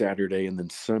 Saturday, and then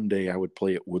Sunday I would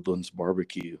play at Woodlands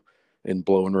Barbecue in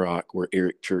Blowing Rock, where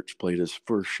Eric Church played his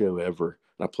first show ever.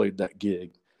 And I played that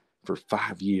gig for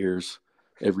 5 years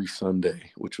every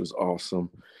Sunday, which was awesome.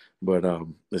 But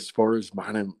as far as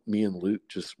me and Luke,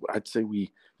 I'd say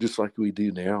we, just like we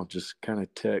do now, just kind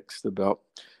of text about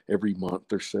every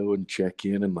month or so and check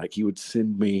in. And like, he would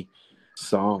send me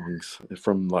songs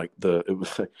from like he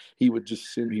was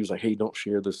like, "Hey, don't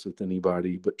share this with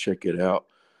anybody, but check it out."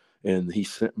 And he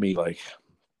sent me like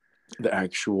the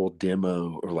actual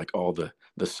demo, or like all the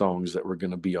songs that were going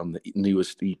to be on the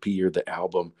newest EP or the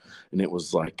album. And it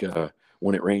was like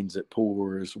When It Rains It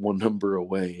Pours, One Number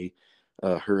Away,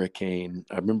 Hurricane.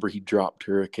 I remember he dropped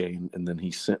Hurricane, and then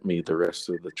he sent me the rest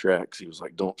of the tracks. He was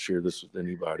like, "Don't share this with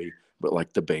anybody but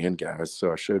like the band guys."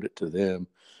 So I showed it to them,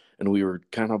 and we were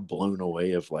kind of blown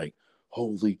away of like,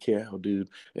 holy cow, dude.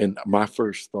 And my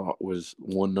first thought was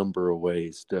One Number Away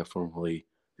is definitely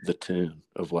the tune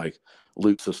of like,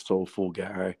 Luke's a soulful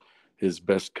guy. His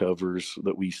best covers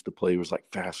that we used to play was like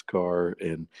Fast Car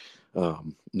and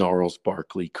Gnarls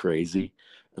Barkley Crazy.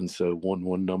 And so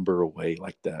one number away,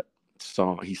 like that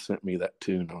song. He sent me that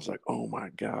tune. I was like, oh my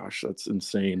gosh, that's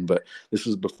insane. But this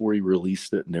was before he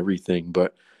released it and everything.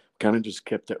 But kind of just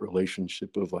kept that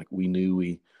relationship of like, we knew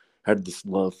we had this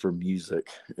love for music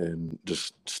and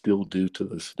just still do to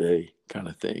this day kind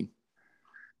of thing.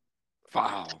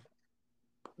 Wow.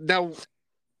 Now,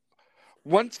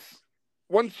 once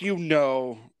Luke's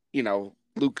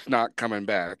not coming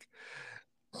back,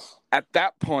 at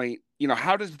that point,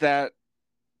 how does that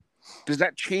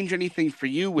change anything for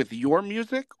you with your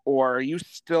music, or are you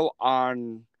still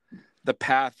on the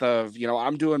path of,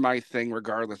 I'm doing my thing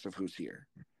regardless of who's here?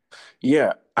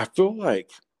 Yeah, I feel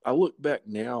like I look back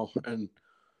now and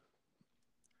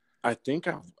I think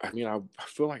I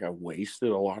feel like I wasted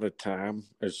a lot of time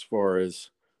as far as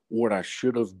what I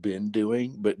should have been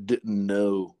doing, but didn't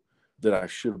know that I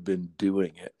should have been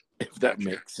doing it, if that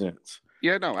makes sense.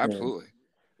 Yeah, no, absolutely.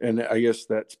 And I guess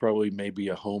that's probably maybe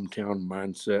a hometown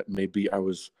mindset. Maybe I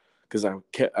was, because I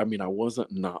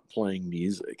wasn't not playing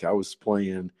music. I was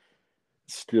playing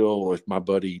still with my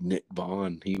buddy Nick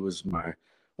Vaughn. He was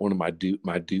one of my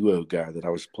duo guy that I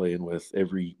was playing with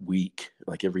every week,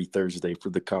 like every Thursday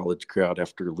for the college crowd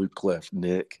after Luke left.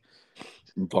 Nick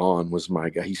Vaughn was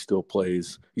my guy. He still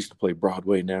plays. He used to play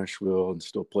Broadway, Nashville, and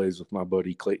still plays with my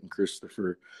buddy Clayton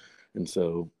Christopher. And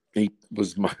so he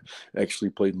was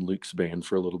actually played in Luke's band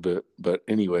for a little bit. But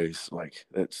anyways, like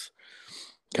that's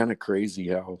kind of crazy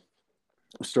how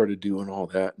I started doing all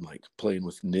that and like playing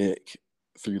with Nick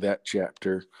through that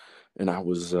chapter. And I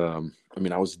was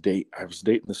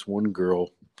dating this one girl.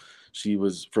 She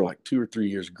was for like 2 or 3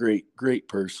 years, great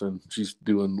person. She's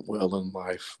doing well in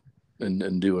life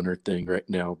and doing her thing right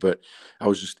now. But I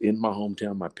was just in my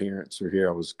hometown. My parents are here.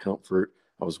 I was comfort.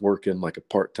 I was working like a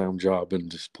part-time job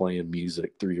and just playing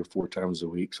music 3 or 4 times a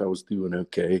week. So I was doing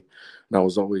okay. And I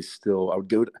was always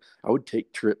I would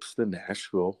take trips to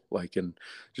Nashville, like, and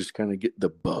just kind of get the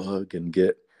bug and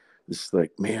get this,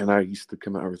 like, man, I used to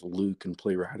come out with Luke and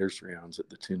play Riders Rounds at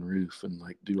the Tin Roof and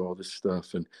like do all this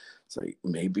stuff. And it's like,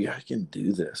 maybe I can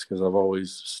do this because I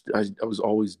was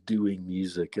always doing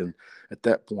music. And at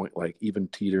that point, like even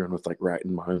teetering with like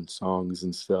writing my own songs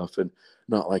and stuff and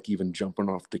not like even jumping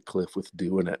off the cliff with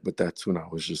doing it. But that's when I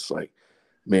was just like,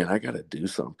 man, I got to do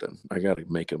something. I got to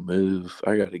make a move.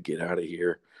 I got to get out of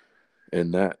here.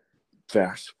 And that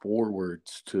fast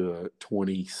forwards to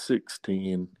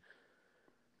 2016.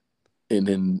 And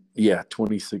then,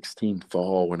 2016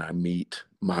 fall when I meet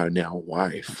my now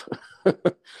wife in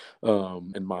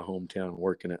my hometown,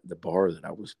 working at the bar that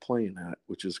I was playing at,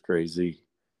 which is crazy,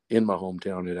 in my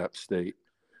hometown at Upstate,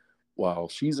 while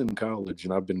she's in college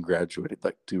and I've been graduated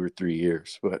like 2 or 3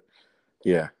 years. But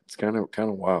yeah, it's kind of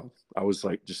wild. I was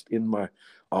like just in my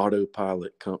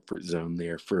autopilot comfort zone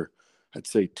there for, I'd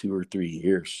say 2 or 3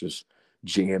 years, just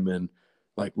jamming.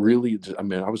 Like really,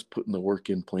 I was putting the work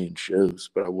in playing shows,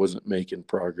 but I wasn't making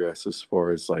progress as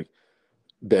far as like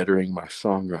bettering my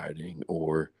songwriting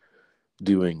or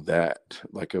doing that.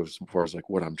 Like as far as like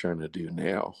what I'm trying to do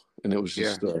now. And it was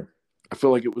just, I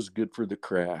feel like it was good for the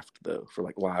craft though, for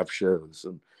like live shows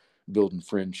and building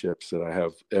friendships that I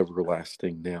have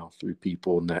everlasting now through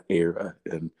people in that era.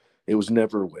 And it was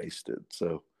never wasted.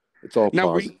 So it's all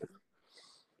now, positive.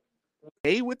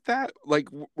 Okay with that? Like,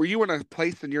 were you in a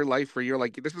place in your life where you're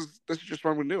like, this is just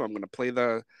what I'm gonna do. I'm gonna play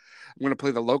the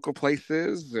local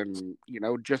places and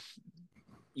just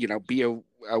be a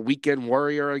weekend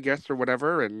warrior, I guess, or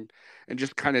whatever, and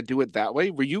just kind of do it that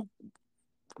way. Were you?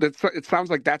 It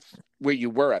sounds like that's where you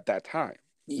were at that time.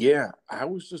 Yeah, I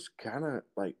was just kind of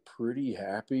like pretty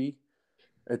happy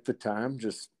at the time,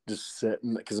 just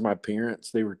sitting, because my parents,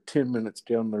 they were 10 minutes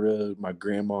down the road. My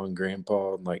grandma and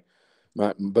grandpa, and like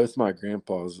both my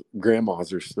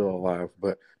grandmas are still alive,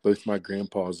 but both my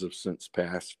grandpas have since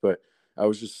passed. But I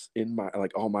was just in my,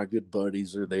 like, all my good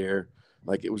buddies are there.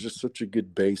 Like it was just such a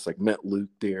good base. Like met Luke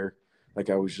there. Like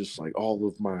I was just like all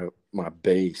of my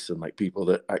base and like people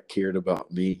that I cared about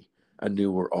me, I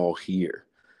knew were all here.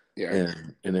 Yeah.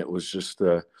 And it was just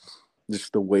the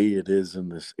way it is in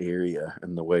this area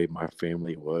and the way my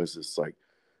family was. It's like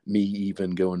me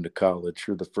even going to college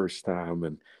for the first time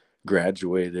and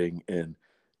graduating and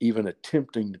even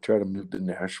attempting to try to move to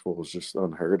Nashville was just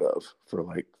unheard of for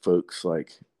like folks,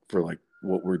 like for like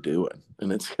what we're doing.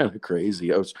 And it's kind of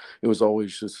crazy. It was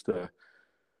always just I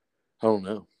don't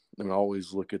know. And I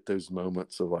always look at those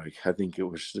moments of like, I think it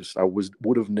was just,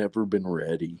 would have never been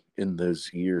ready in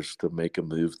those years to make a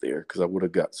move there because I would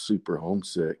have got super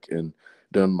homesick and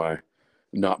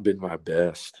not been my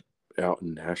best out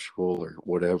in Nashville or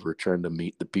whatever, trying to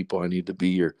meet the people I need to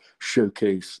be or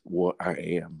showcase what I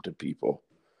am to people.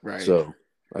 Right. So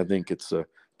I think it's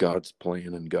God's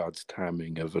plan and God's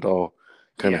timing of it all.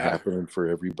 kind of happening for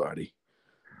everybody.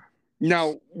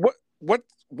 Now,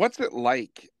 what's it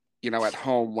like, at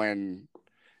home when,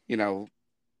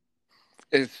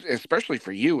 especially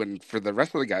for you and for the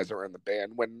rest of the guys that were in the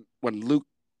band, when Luke,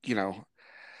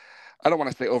 I don't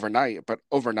want to say overnight, but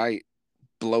overnight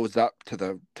blows up to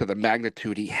the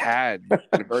magnitude he had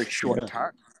in a very short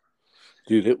time.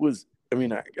 Dude, it was,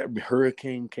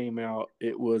 Hurricane came out.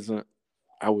 It wasn't,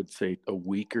 I would say, a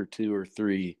week or 2 or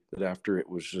 3 that after it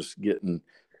was just getting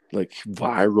like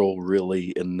viral really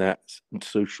in that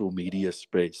social media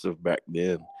space of back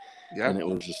then. Yeah. And it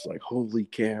was just like, holy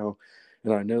cow.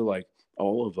 And I know like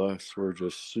all of us were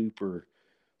just super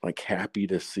like happy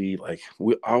to see, like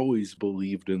we always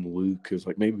believed in Luke as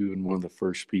like maybe even one of the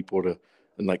first people to,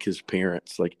 and like his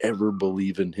parents like ever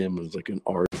believe in him as like an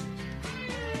artist.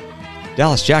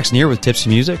 Dallas Jackson here with Tipsy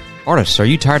Music. Artists, are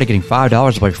you tired of getting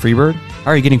 $5 to play Freebird?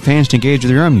 How are you getting fans to engage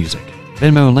with your own music?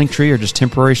 Venmo and Linktree are just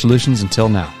temporary solutions until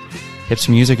now.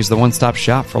 Tipsy Music is the one-stop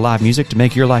shop for live music to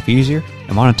make your life easier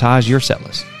and monetize your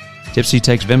setlist. Tipsy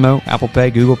takes Venmo, Apple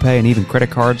Pay, Google Pay, and even credit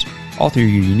cards, all through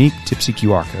your unique Tipsy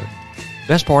QR code.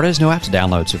 Best part is no app to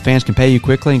download, so fans can pay you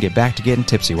quickly and get back to getting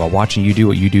tipsy while watching you do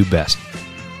what you do best.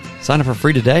 Sign up for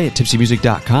free today at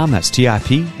tipsymusic.com. That's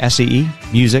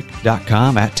TIPSEE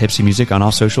music.com, at Tipsy Music on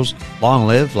all socials. Long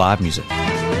live live music.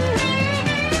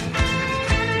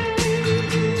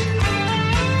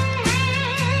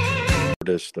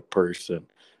 Artist, a person,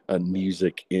 a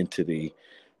music entity,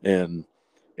 and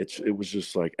it was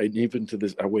just like, even to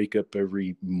this, I wake up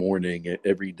every morning,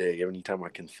 every day, anytime I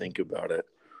can think about it,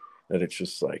 and it's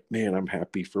just like, man, I'm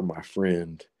happy for my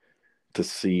friend to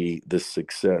see this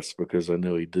success because I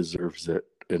know he deserves it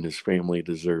and his family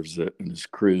deserves it and his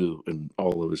crew and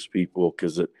all of his people,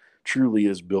 because it truly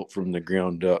is built from the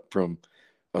ground up from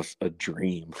a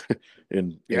dream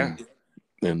in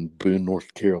Boone,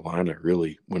 North Carolina,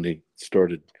 really, when he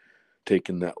started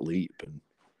taking that leap. And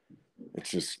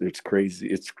it's crazy.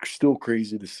 It's still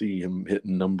crazy to see him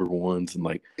hitting number ones and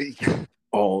like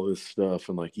all this stuff,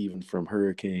 and like even from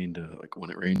Hurricane to like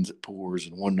When It Rains It Pours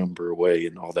and One Number Away,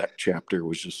 and all that chapter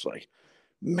was just like,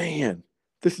 man,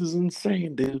 this is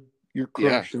insane, dude. You're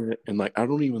crushing it. And like, I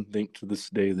don't even think to this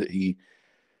day that he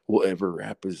will ever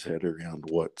wrap his head around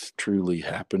what's truly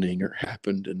happening or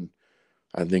happened. And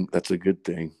I think that's a good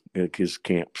thing. Like, his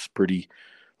camp's pretty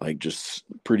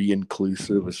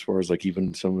inclusive as far as like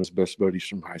even some of his best buddies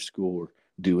from high school are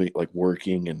doing like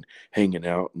working and hanging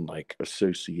out and like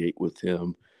associate with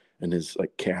him. And his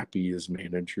like Cappy, his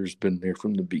manager's been there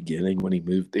from the beginning when he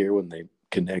moved there, when they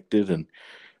connected. And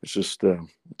it's just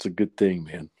it's a good thing,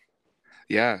 man.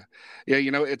 Yeah.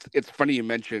 It's funny you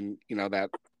mentioned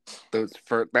that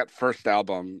that first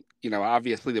album.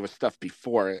 Obviously there was stuff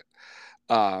before it.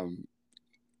 I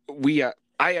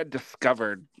didn't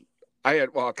discover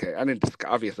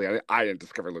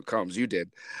Luke Combs. You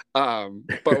did.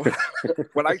 But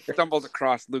when I stumbled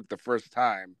across Luke the first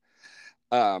time,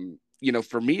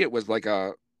 for me, it was like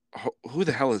who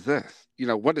the hell is this?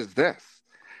 What is this?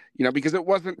 Because it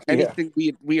wasn't anything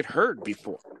we had heard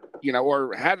before,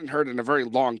 or hadn't heard in a very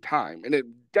long time. And it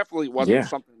definitely wasn't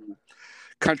something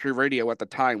country radio at the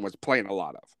time was playing a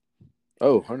lot of.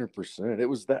 Oh, 100%. It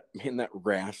was that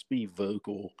raspy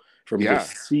vocal from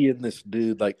just seeing this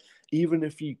dude. Like, even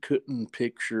if you couldn't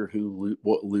picture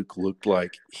what Luke looked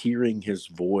like, hearing his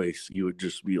voice, you would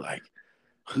just be like,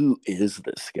 who is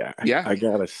this guy? Yeah. I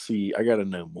got to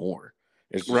know more.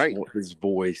 It's just what his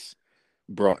voice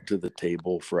brought to the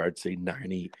table for, I'd say,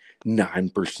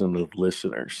 99% of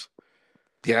listeners.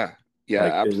 Yeah. Yeah,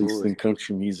 like, absolutely. At least in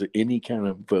country music, any kind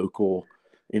of vocal,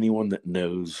 anyone that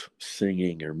knows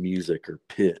singing or music or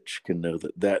pitch can know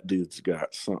that dude's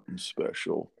got something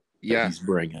special that he's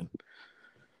bringing.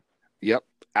 Yep,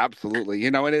 absolutely.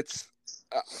 And it's,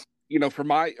 for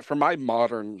my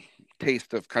modern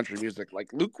taste of country music,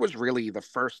 like Luke was really the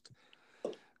first,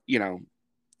 I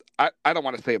don't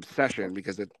want to say obsession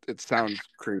because it sounds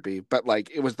creepy, but like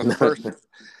it was the first,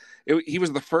 he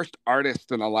was the first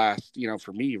artist in the last,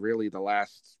 for me, really the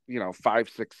last, 5,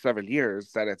 6, 7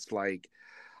 years that it's like,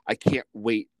 I can't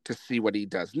wait to see what he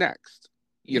does next.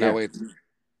 It's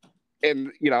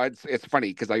funny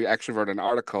because I actually wrote an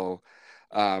article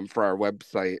for our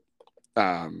website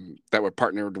that we're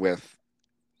partnered with.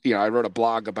 I wrote a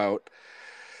blog about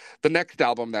the next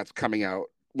album that's coming out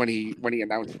when he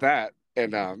announced that,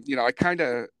 and I kind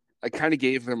of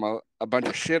gave him a bunch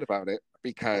of shit about it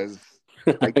because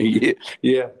and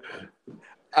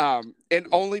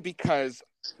only because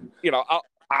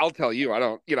I'll tell you, I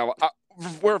don't,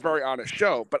 we're a very honest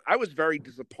show, but I was very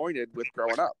disappointed with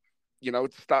Growing Up,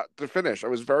 start to finish. I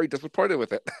was very disappointed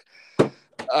with it.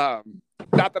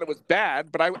 Not that it was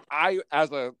bad, but I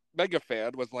as a mega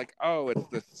fan was like, oh, it's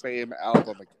the same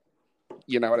album again.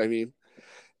 You know what I mean?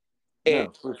 And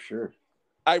No, for sure.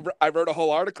 I wrote a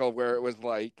whole article where it was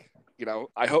like,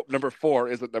 I hope number 4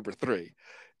 isn't number 3.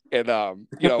 And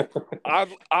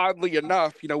oddly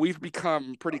enough, we've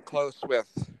become pretty close with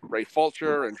Ray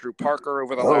Fulcher and Drew Parker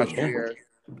over the last year.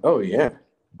 Oh yeah.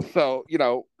 So,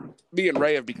 me and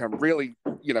Ray have become really,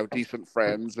 decent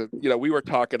friends. And, we were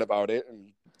talking about it,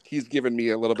 and he's given me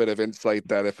a little bit of insight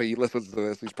that if he listens to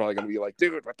this, he's probably going to be like,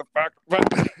 dude, what the fuck? But,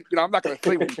 I'm not going to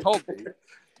say what he told me.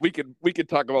 We could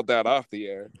talk about that off the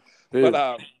air. Dude,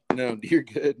 but no, you're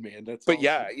good, man. That's but awesome.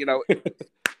 Yeah,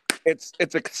 it's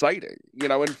exciting,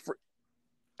 and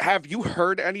have you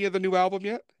heard any of the new album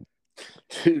yet?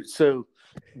 Dude, so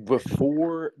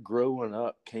before Growing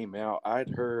Up came out, I'd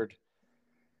heard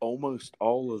almost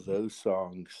all of those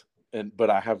songs, but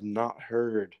I have not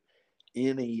heard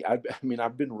any. I mean,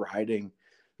 I've been writing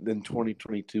in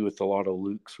 2022 with a lot of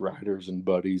Luke's writers and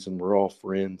buddies, and we're all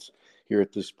friends here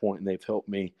at this point, and they've helped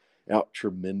me out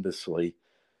tremendously.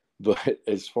 But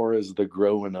as far as the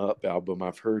Growing Up album,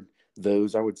 I've heard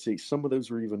those. I would say some of those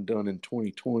were even done in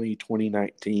 2020,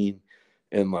 2019,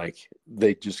 and like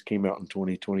they just came out in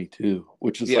 2022,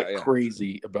 which is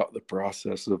crazy about the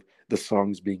process of the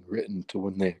songs being written to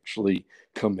when they actually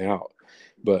come out.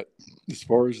 But as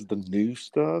far as the new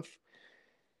stuff,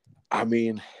 I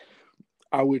mean,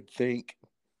 I think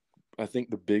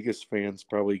the biggest fans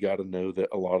probably got to know that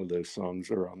a lot of those songs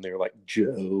are on there, like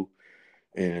Joe.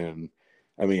 And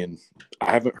I mean,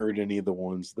 I haven't heard any of the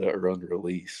ones that are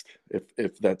unreleased,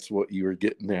 if that's what you were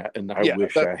getting at. And I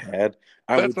wish I had.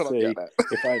 I would say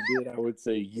if I did, I would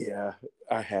say, yeah,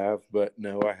 I have. But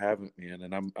no, I haven't, man.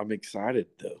 And I'm excited,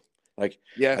 though. Like,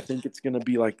 I think it's going to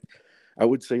be like, I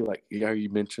would say, like, you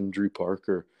mentioned Drew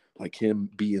Parker, like him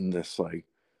being this, like,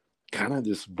 kind of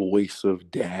this voice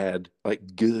of dad,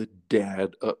 like good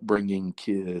dad upbringing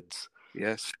kids.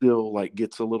 Still, like,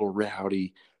 gets a little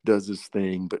rowdy, does his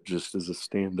thing, but just as a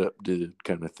stand-up dude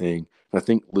kind of thing. I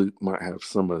think Luke might have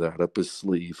some of that up his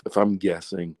sleeve, if I'm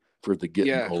guessing, for the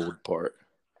getting old part,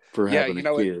 for having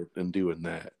a kid and doing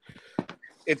that.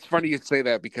 It's funny you say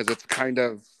that because it's kind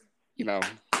of,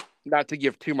 not to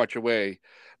give too much away,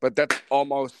 but that's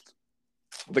almost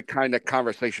the kind of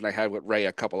conversation I had with Ray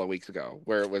a couple of weeks ago,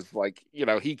 where it was like,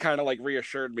 he kind of like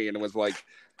reassured me and it was like,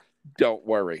 don't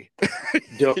worry.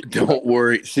 Don't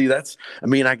worry. See,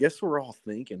 I guess we're all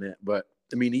thinking it, but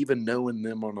I mean, even knowing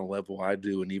them on a level I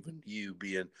do, and even you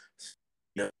being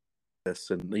this,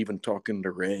 and even talking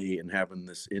to Ray and having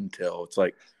this intel, it's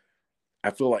like, I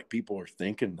feel like people are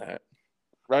thinking that.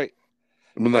 Right.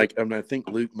 I think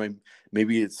Luke,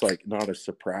 maybe it's like not a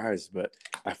surprise, but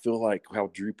I feel like how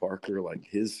Drew Parker, like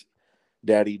his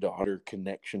daddy-daughter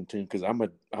connection to him, because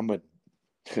I'm a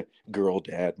girl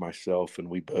dad myself, and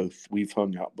we've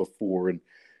hung out before and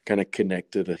kind of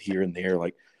connected here and there.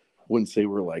 Like, wouldn't say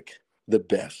we're like the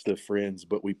best of friends,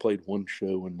 but we played one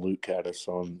show and Luke had us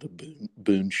on the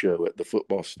Boone show at the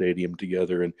football stadium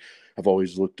together, and I've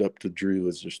always looked up to Drew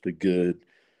as just a good,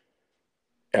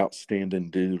 outstanding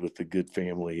dude with a good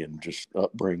family and just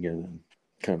upbringing and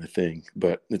kind of thing.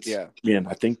 But it's man,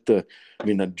 I think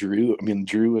Drew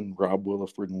and Rob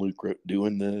Williford and Luke wrote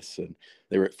doing this, and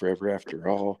they were at Forever After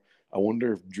All. I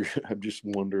just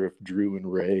wonder if Drew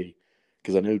and Ray,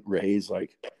 because I know Ray's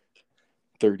like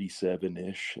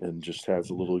 37-ish and just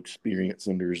has a little experience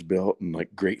under his belt, and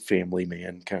like great family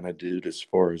man kind of dude as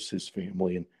far as his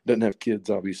family, and doesn't have kids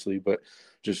obviously, but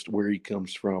just where he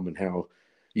comes from and how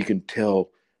you can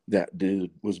tell that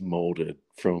dude was molded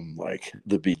from like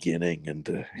the beginning,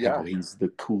 and how he's the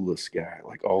coolest guy.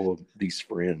 Like all of these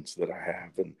friends that I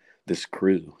have and this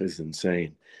crew is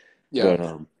insane.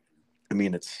 But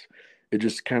it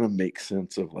just kind of makes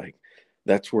sense of like,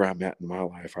 that's where I'm at in my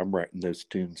life. I'm writing those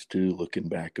tunes too, looking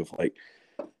back of like,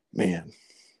 man,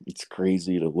 it's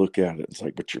crazy to look at it. It's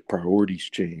like, but your priorities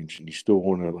change and you still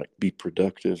want to like be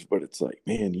productive, but it's like,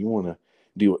 man, you want to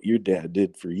do what your dad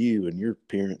did for you and your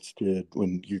parents did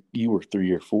when you were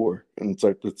 3 or 4. And it's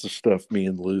like, that's the stuff me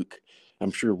and Luke,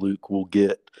 I'm sure Luke will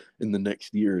get in the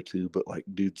next year or two, but like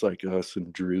dudes like us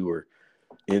and Drew are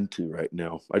into right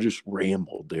now. I just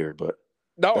rambled there, but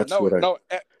no,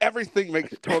 everything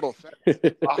makes total sense.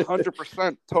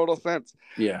 100% total sense.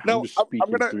 Yeah. No, I'm just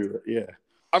speaking through it. Yeah.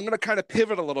 I'm going to kind of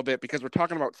pivot a little bit because we're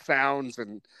talking about sounds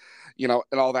and, and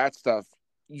all that stuff.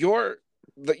 Your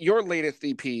latest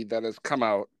EP that has come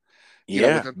out,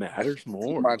 Matters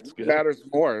More. Matters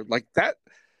More. Like that.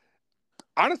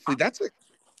 Honestly,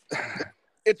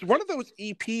 it's one of those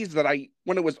EPs that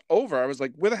when it was over, I was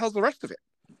like, where the hell's the rest of it?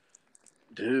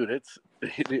 Dude,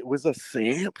 it was a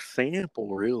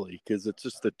sample really, because it's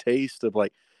just the taste of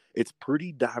like, it's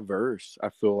pretty diverse. I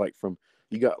feel like from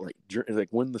you got like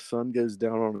When the Sun Goes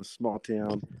Down on a Small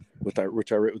Town, which I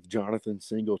wrote with Jonathan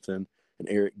Singleton and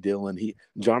Eric Dillon.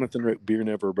 Jonathan wrote Beer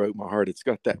Never Broke My Heart. It's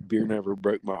got that Beer Never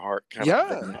Broke My Heart kind of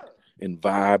thing and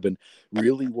vibe. And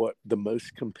really, what the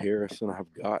most comparison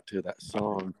I've got to that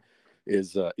song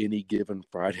is Any Given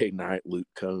Friday Night, Luke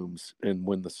Combs, and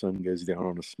When the Sun Goes Down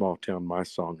on a Small Town, my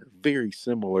song, are very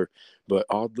similar. But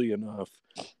oddly enough,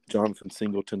 Jonathan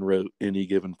Singleton wrote Any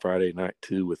Given Friday Night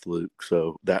too with Luke,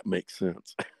 so that makes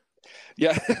sense.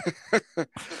 Yeah.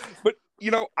 But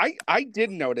I did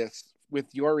notice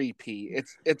with your EP,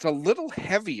 it's a little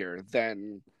heavier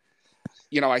than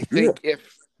I think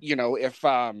if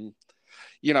a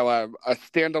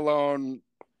standalone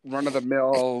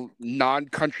run-of-the-mill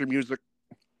non-country music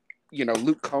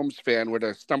Luke Combs fan were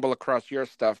to stumble across your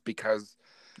stuff because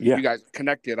you guys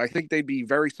connected, I think they'd be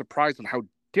very surprised on how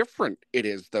different it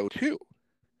is though too.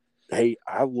 Hey,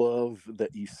 I love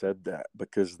that you said that,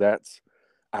 because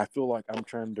I feel like I'm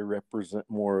trying to represent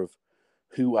more of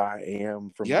who I am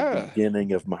from the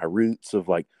beginning of my roots of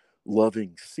like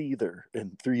loving Seether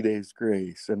and 3 Days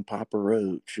Grace and Papa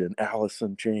Roach and Alice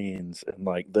in Chains and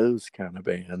like those kind of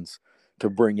bands, to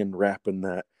bring in rap in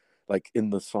that, like in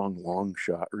the song Long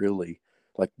Shot, really,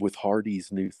 like with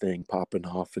Hardy's new thing popping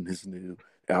off in his new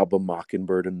album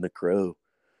Mockingbird and the Crow.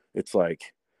 It's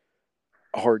like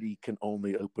Hardy can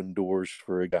only open doors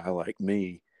for a guy like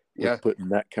me with putting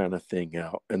that kind of thing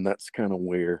out. And that's kind of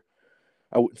where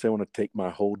I wouldn't say I want to take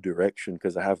my whole direction,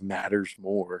 because I have Matters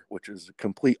More, which is a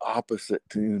complete opposite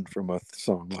tune from a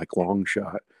song like Long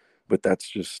Shot. But that's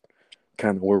just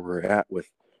kind of where we're at with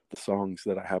the songs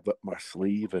that I have up my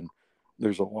sleeve. And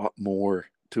there's a lot more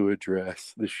to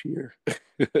address this year.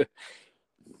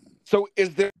 So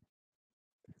is there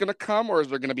going to come, or is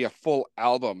there going to be a full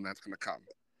album that's going to come?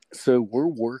 So we're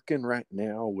working right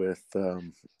now with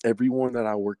everyone that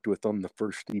I worked with on the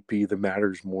first EP, the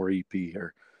Matters More EP,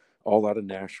 are all out of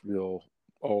Nashville,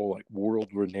 all like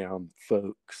world-renowned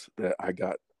folks that I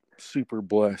got super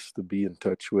blessed to be in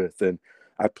touch with. And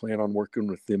I plan on working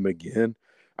with them again.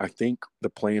 I think the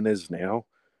plan is now,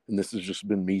 and this has just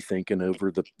been me thinking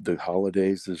over the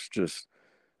holidays, is just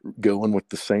going with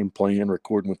the same plan,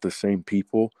 recording with the same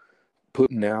people,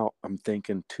 putting out, I'm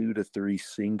thinking 2 to 3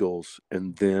 singles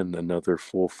and then another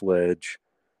full-fledged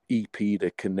EP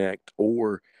to connect,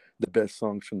 or the best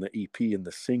songs from the EP and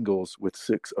the singles with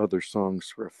 6 other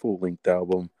songs for a full-length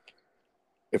album,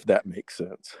 if that makes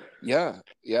sense. Yeah,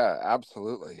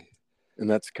 absolutely. And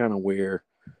that's kind of where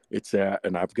it's at.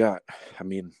 And I've got,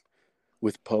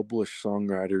 with published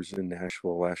songwriters in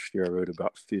Nashville last year, I wrote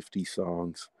about 50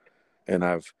 songs, and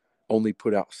I've only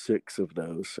put out 6 of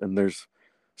those. And there's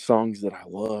songs that I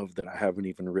love that I haven't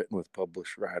even written with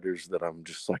published writers that I'm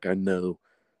just like, I know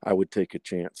I would take a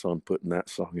chance on putting that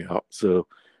song out. So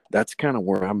that's kind of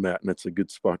where I'm at, and it's a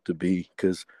good spot to be,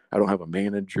 because I don't have a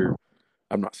manager.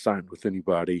 I'm not signed with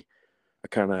anybody.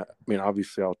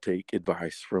 Obviously I'll take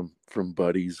advice from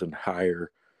buddies and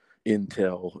hire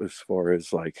intel as far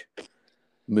as like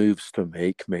moves to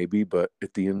make maybe, but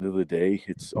at the end of the day,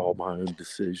 it's all my own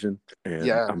decision, and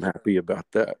I'm happy about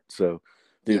that. So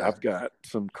dude, I've got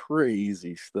some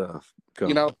crazy stuff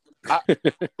coming.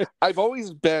 I've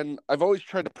always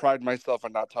tried to pride myself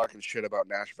on not talking shit about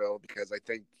Nashville, because I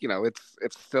think,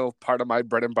 it's still part of my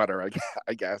bread and butter,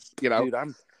 I guess,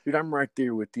 Dude, I'm right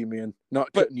there with you, man.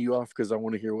 Not cutting you off, because I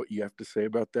want to hear what you have to say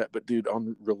about that. But dude,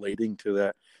 on relating to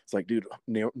that, it's like, dude,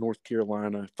 North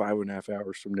Carolina, 5.5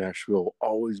 hours from Nashville, will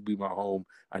always be my home.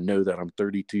 I know that. I'm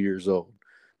 32 years old.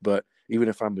 But even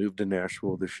if I move to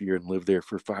Nashville this year and live there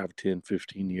for 5, 10,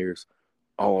 15 years,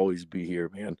 I'll always be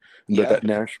here, man. But that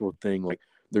Nashville thing, like,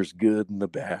 there's good and the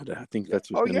bad. I think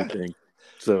that's with anything.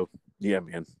 So yeah,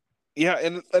 man. Yeah,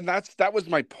 and that was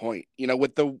my point.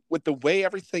 With the way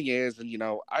everything is, and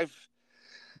I've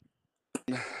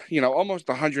almost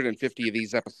 150 of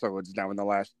these episodes now in the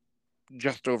last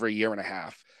just over a year and a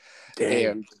half. Dang.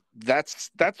 And that's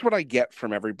what I get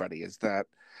from everybody, is that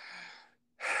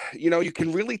you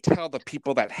can really tell the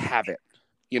people that have it,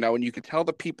 and you can tell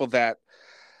the people that,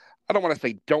 I don't want to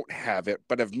say don't have it,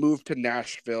 but have moved to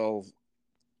Nashville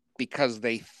because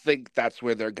they think that's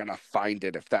where they're going to find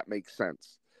it, if that makes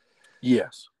sense.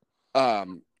 Yes. I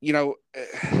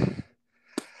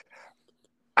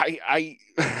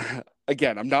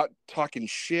again, I'm not talking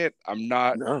shit. I'm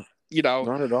not, not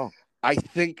at all. I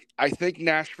think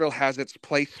Nashville has its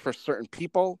place for certain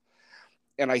people.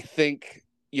 And I think,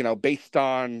 based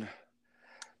on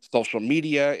social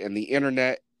media and the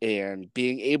internet and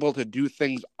being able to do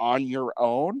things on your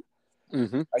own,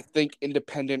 Mm-hmm. I think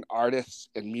independent artists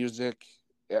and music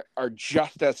are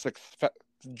just as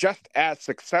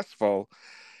successful,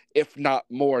 if not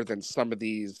more, than some of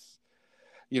these.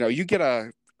 You get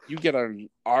an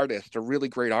artist, a really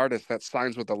great artist that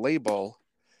signs with a label,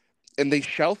 and they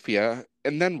shelf you,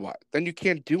 and then what? Then you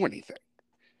can't do anything.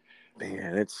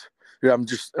 Man, I'm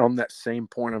just on that same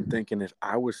point. I'm thinking if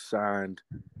I was signed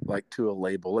like to a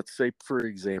label, let's say, for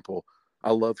example,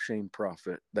 I love Shane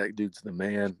Prophet. That dude's the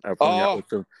man. I've hung out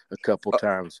with him a couple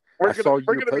times. I saw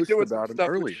your post about him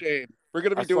earlier. Shane. We're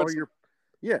gonna be doing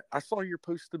I saw your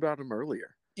post about him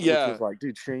earlier. Yeah. Which was like,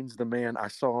 dude, Shane's the man. I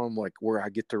saw him like where I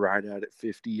get to ride at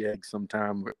 50 Egg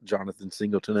sometime with Jonathan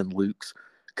Singleton and Luke's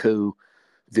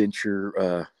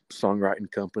co-venture songwriting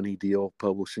company deal,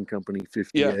 publishing company,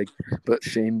 50 Egg. But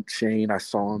Shane, I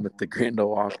saw him at the Grand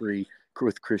Ole Opry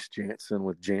with Chris Jansen,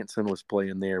 with Jansen was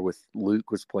playing there, with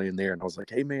Luke was playing there. And I was like,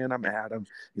 hey, man, I'm Adam.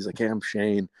 He's like, hey, I'm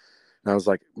Shane. And I was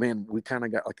like, man, we kind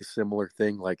of got like a similar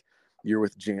thing. Like you're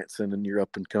with Jansen and you're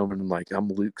up and coming. And like, I'm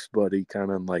Luke's buddy,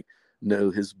 kind of like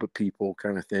know his people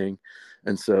kind of thing.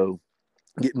 And so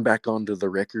getting back onto the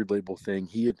record label thing,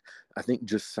 he had, I think,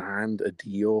 just signed a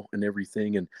deal and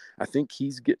everything. And I think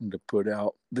he's getting to put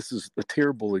out, this is a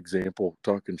terrible example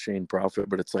talking Shane Prophet,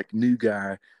 but it's like new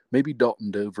guy, maybe Dalton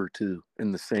Dover too,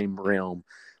 in the same realm.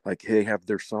 Like they have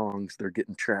their songs, they're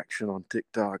getting traction on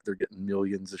TikTok, they're getting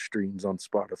millions of streams on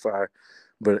Spotify.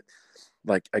 But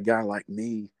like a guy like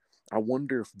me, I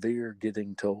wonder if they're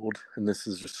getting told, and this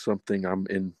is just something I'm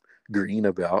in green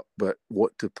about, but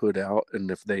what to put out,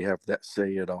 and if they have that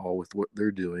say at all with what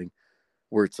they're doing,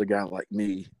 where it's a guy like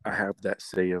me, I have that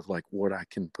say of like what I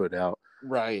can put out.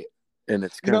 Right. And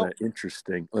it's kind of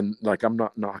interesting. And like, I'm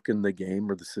not knocking the game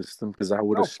or the system, because I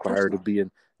would aspire to be in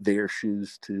their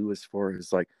shoes too, as far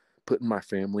as like putting my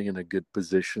family in a good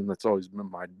position. That's always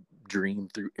been my dream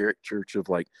through Eric Church of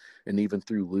like, and even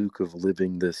through Luke, of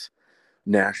living this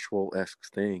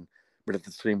Nashville-esque thing. But at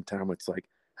the same time, it's like,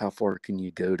 how far can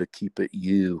you go to keep it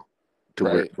you to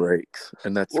where it breaks?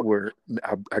 And that's where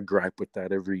I gripe with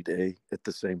that every day at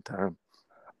the same time.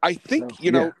 I think,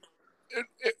 the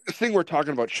thing we're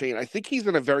talking about, Shane, I think he's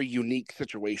in a very unique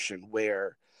situation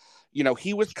where,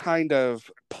 he was kind of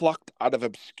plucked out of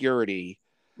obscurity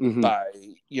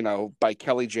by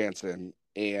Kelly Jansen.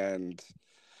 And,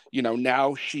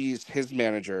 now she's his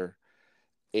manager.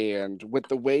 And with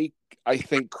the way I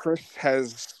think Chris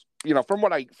has, from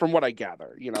what I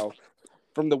gather,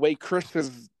 from the way Chris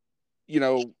has,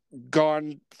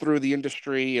 gone through the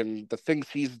industry and the things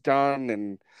he's done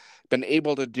and been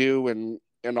able to do and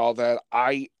all that,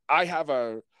 I have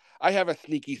a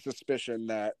sneaky suspicion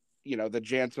that, the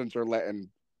Jansons are letting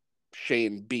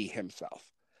Shane be himself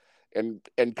and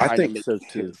kind of make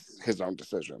his own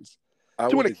decisions.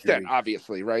 To an extent,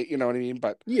 obviously, right? You know what I mean?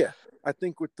 But yeah, I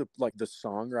think with the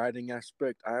songwriting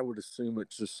aspect, I would assume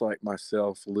it's just like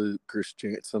myself, Luke, Chris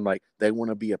Jansen, like they want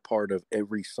to be a part of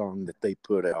every song that they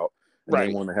put out, and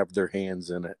they want to have their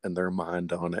hands in it and their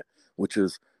mind on it, which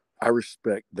is, I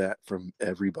respect that from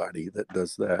everybody that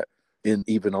does that. And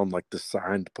even on like the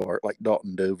signed part, like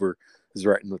Dalton Dover is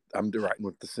writing with, I'm writing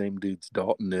with the same dudes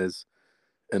Dalton is,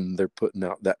 and they're putting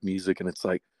out that music, and it's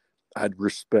like, I'd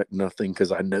respect nothing,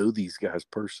 because I know these guys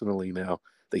personally now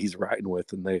that he's writing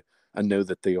with, and I know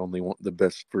that they only want the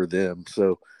best for them.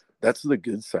 So that's the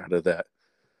good side of that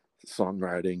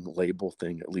songwriting label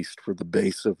thing, at least for the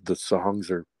base of the songs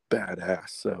are badass.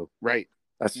 So I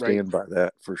stand by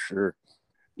that for sure.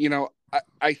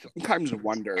 I sometimes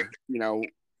wonder,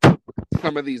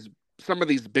 some of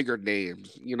these bigger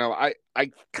names,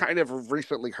 I kind of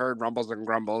recently heard rumbles and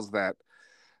grumbles that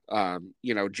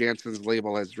Jansen's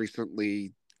label has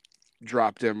recently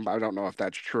dropped him. I don't know if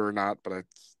that's true or not, but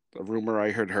it's a rumor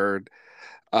I heard.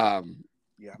 I'm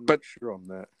not sure on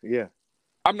that. Yeah,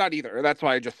 I'm not either. That's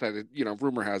why I just said it.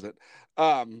 Rumor has it.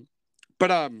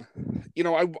 But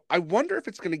I wonder if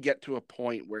it's going to get to a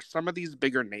point where some of these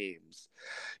bigger names,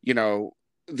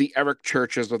 the Eric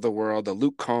Churches of the world, the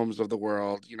Luke Combs of the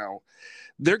world,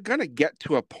 they're going to get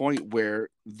to a point where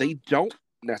they don't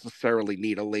necessarily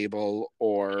need a label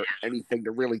or anything to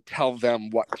really tell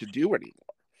them what to do anymore.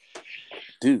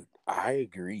 Dude, I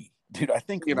agree. Dude, I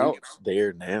think Luke's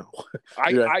there now.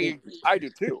 Dude, I do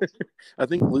too. I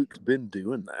think Luke's been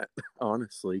doing that,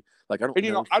 honestly. Like, I don't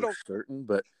know for certain,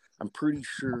 but I'm pretty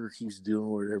sure he's doing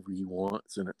whatever he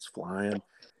wants, and it's flying,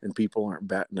 and people aren't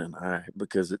batting an eye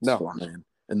because it's flying,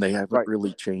 and they haven't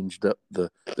really changed up the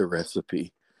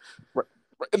recipe. Right.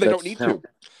 And they don't need to.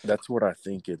 That's what I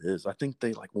think it is. I think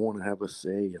they like want to have a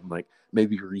say and like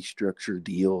maybe restructure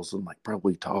deals and like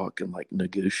probably talk and like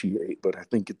negotiate. But I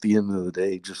think at the end of the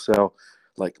day, just how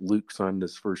like Luke signed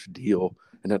his first deal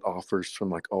and had offers from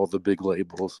like all the big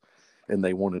labels, and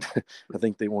they wanted, I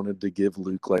think they wanted to give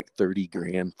Luke like 30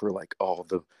 grand for like all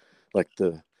the, like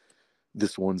the,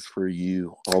 this one's for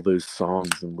you, all those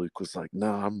songs. And Luke was like,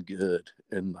 nah, I'm good.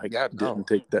 And like, didn't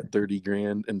take that 30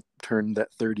 grand and turned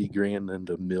that 30 grand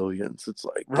into millions. It's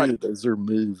like, dude, those are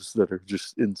moves that are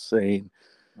just insane.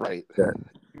 Right. That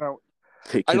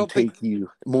can take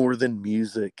you more than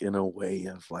music in a way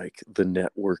of like the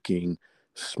networking,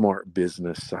 smart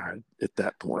business side at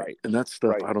that point. Right. And that's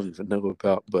stuff I don't even know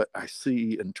about, but I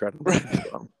see and try to learn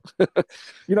from.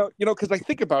 Because I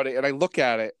think about it and I look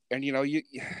at it, and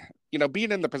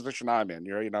being in the position I'm in,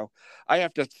 I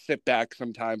have to sit back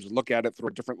sometimes and look at it through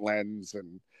a different lens,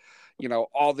 and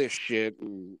all this shit,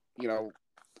 and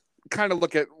kind of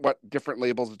look at what different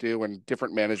labels do and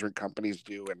different management companies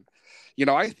do. And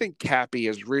I think Cappy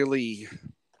is really,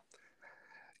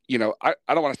 I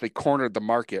don't want to say cornered the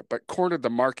market, but cornered the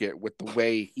market with the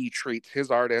way he treats his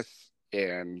artists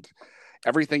and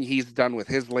everything he's done with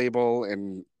his label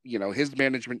and his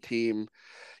management team.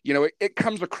 It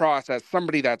comes across as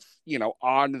somebody that's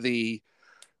on the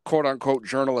quote unquote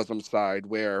journalism side,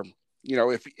 where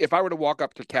if I were to walk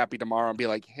up to Cappy tomorrow and be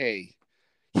like, hey,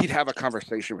 he'd have a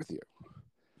conversation with you.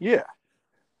 Yeah.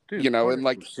 Dude, and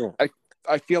like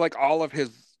I feel like all of his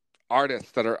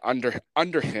artists that are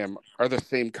under him are the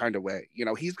same kind of way.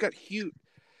 He's got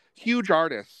huge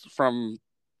artists from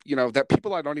that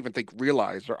people I don't even think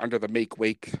realize are under the Make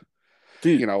Wake,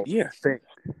 dude, thing.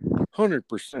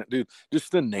 100%, dude.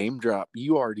 Just the name drop,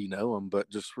 you already know them, but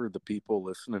just for the people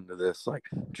listening to this, like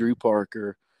Drew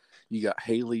Parker, you got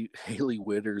Haley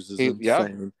Witters is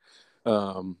insane.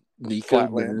 Nico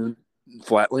Boone,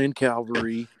 Flatland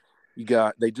Cavalry.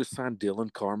 They just signed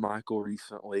Dylan Carmichael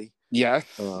recently. Yes.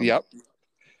 Yep.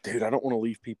 Dude, I don't want to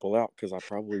leave people out because I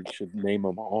probably should name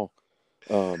them all.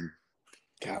 God,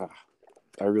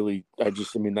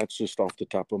 that's just off the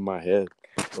top of my head.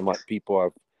 And like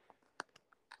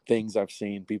things I've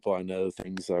seen, people I know,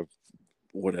 things I've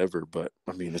whatever. But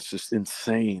I mean, it's just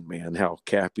insane, man, how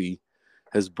Cappy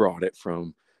has brought it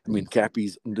from. I mean,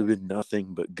 Cappy's been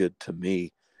nothing but good to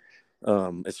me.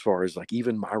 As far as like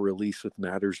even my release with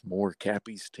Matters More,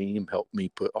 Cappy's team helped me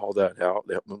put all that out.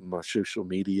 They helped me with my social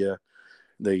media.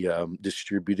 They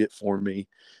distribute it for me.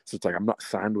 So it's like I'm not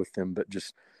signed with them, but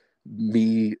just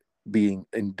me being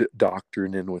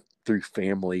indoctrinated through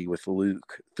family with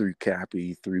Luke, through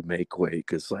Cappy, through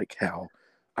Makewake is like how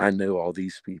I know all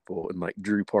these people, and like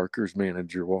Drew Parker's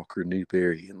manager, Walker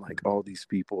Newberry, and like all these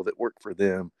people that work for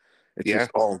them. It's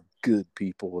just all good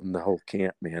people in the whole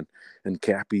camp, man. And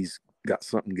Cappy's got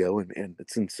something going, man.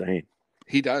 It's insane.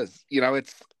 He does.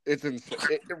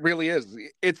 It really is.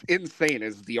 It's insane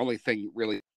is the only thing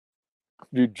really.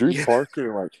 Dude, Drew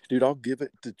Parker, like, dude, I'll give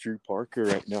it to Drew Parker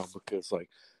right now because, like,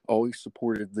 always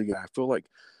supported the guy. I feel like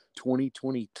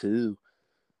 2022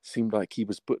 seemed like he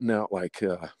was putting out, like,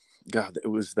 God, it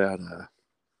was that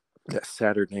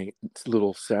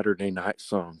little Saturday night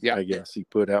song. Yeah. I guess he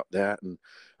put out that and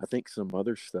I think some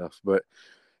other stuff. But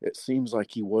it seems like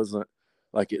he wasn't,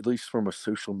 like, at least from a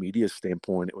social media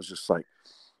standpoint, it was just, like,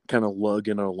 kind of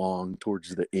lugging along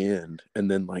towards the end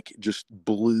and then, like, just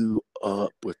blew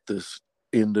up with this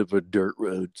End of a Dirt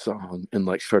Road song and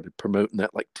like started promoting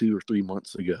that like 2 or 3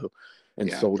 months ago and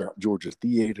sold out Georgia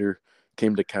Theater,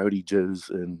 came to Coyote Joe's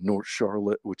in North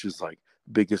Charlotte, which is like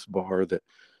biggest bar that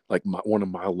like one of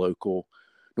my local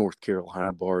North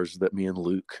Carolina bars that me and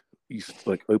Luke used to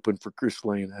like open for Chris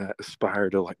Lane at, aspire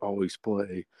to like always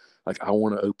play. Like I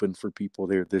want to open for people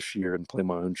there this year and play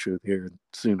my own show there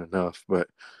soon enough. But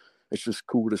it's just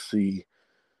cool to see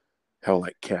how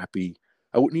like Cappy,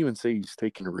 I wouldn't even say he's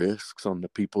taking risks on the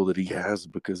people that he has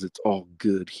because it's all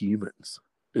good humans.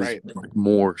 Right. Like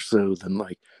more so than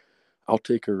like, I'll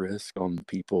take a risk on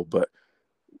people, but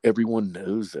everyone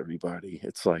knows everybody.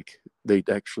 It's like they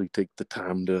actually take the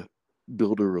time to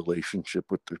build a relationship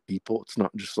with their people. It's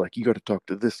not just like, you got to talk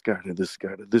to this guy, to this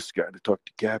guy, to this guy to talk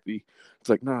to Cappy. It's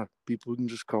like, nah, people can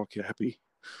just call Cappy.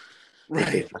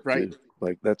 Right.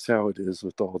 Like that's how it is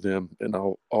with all them. And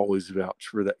I'll always vouch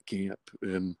for that camp.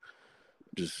 And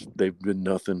just they've been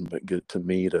nothing but good to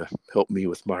me to help me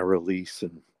with my release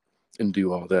and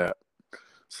do all that.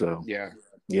 So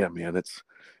yeah, man,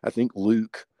 I think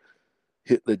Luke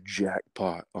hit the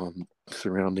jackpot on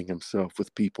surrounding himself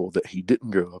with people that he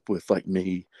didn't grow up with, like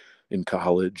me in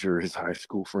college or his high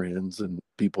school friends, and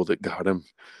people that got him,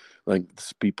 like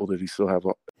people that he still have.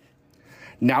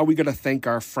 Now we got to thank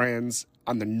our friends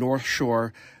on the North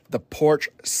Shore, the Porch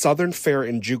Southern Fare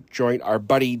and Juke Joint, our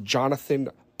buddy Jonathan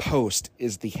Post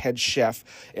is the head chef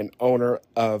and owner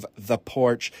of The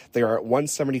Porch. They are at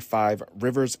 175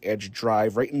 Rivers Edge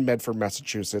Drive, right in Medford,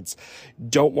 Massachusetts.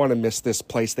 Don't want to miss this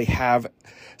place. They have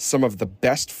some of the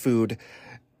best food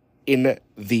in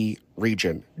the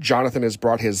region. Jonathan has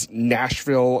brought his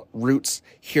Nashville roots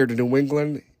here to New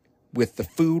England with the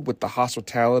food, with the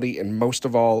hospitality, and most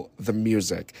of all, the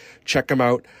music. Check them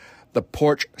out,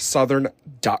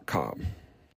 theporchsouthern.com.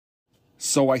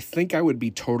 So I think I would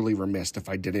be totally remiss if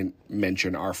I didn't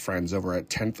mention our friends over at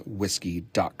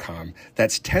 10thwhiskey.com.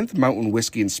 That's 10th Mountain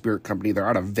Whiskey and Spirit Company. They're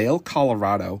out of Vail,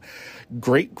 Colorado.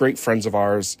 Great friends of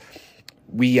ours.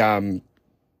 We don't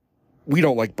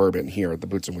like bourbon here at the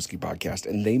Boots and Whiskey Podcast,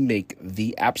 and they make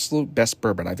the absolute best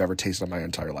bourbon I've ever tasted in my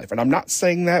entire life. And I'm not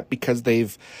saying that because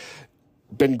they've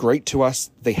been great to us.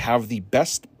 They have the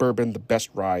best bourbon, the best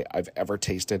rye I've ever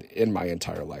tasted in my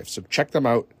entire life. So check them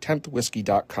out,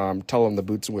 10thwhiskey.com. Tell them the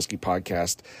Boots and Whiskey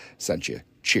Podcast sent you.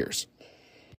 Cheers.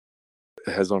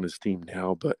 Has on his team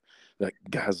now, but that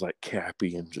guys like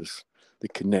Cappy and just the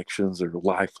connections are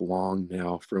lifelong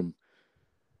now from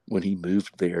when he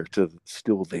moved there to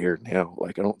still there now.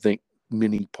 Like, I don't think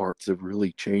many parts have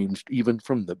really changed, even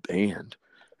from the band.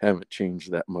 Haven't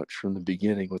changed that much from the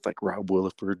beginning with like Rob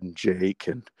Williford and Jake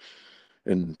and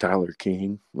Tyler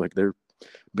King. Like, they've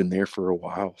been there for a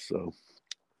while. So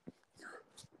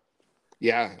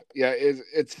yeah,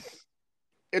 it's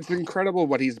incredible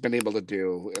what he's been able to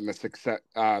do and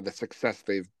the success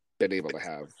they've been able to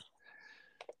have.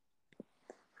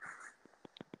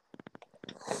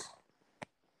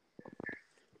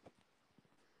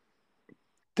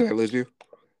 Did I lose you?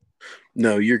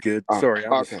 No, you're good. Sorry,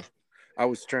 okay. I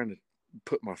was trying to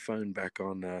put my phone back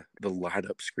on the light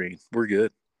up screen. We're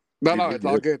good. No, it's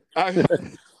all good. I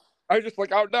was just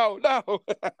like, oh no.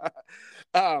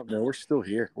 No, we're still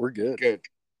here. We're good.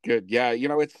 Good. Yeah,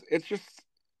 it's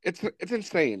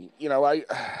insane.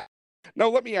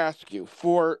 Let me ask you,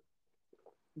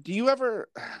 do you ever,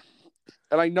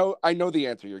 and I know the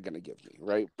answer you're going to give me,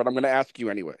 right? But I'm going to ask you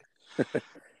anyway.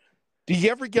 Do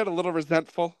you ever get a little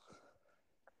resentful?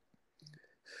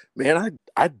 Man,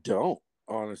 I don't,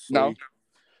 honestly.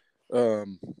 No.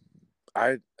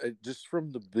 I just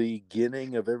from the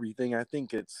beginning of everything, I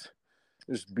think it's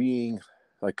just being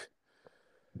like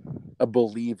a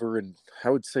believer in,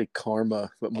 I would say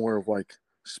karma, but more of like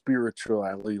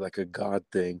spirituality, like a God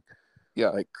thing. Yeah.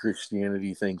 Like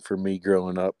Christianity thing for me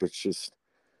growing up. It's just,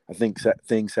 I think that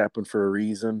things happen for a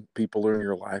reason. People are in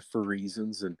your life for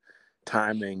reasons, and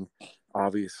timing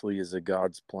obviously is a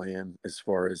God's plan, as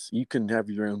far as you can have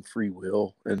your own free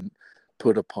will and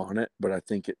put upon it. But I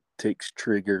think it takes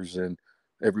triggers in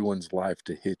everyone's life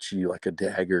to hit you like a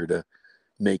dagger to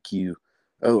make you,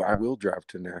 oh, I will drive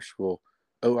to Nashville.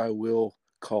 Oh, I will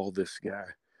call this guy.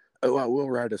 Oh, I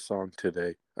will write a song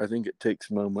today. I think it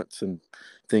takes moments and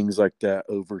things like that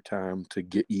over time to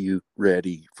get you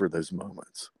ready for those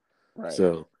moments. Right.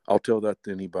 So I'll tell that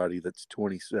to anybody that's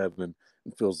 27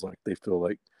 and feels like they feel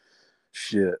like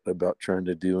shit about trying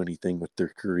to do anything with their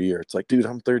career. It's like, dude,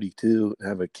 I'm 32,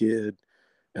 have a kid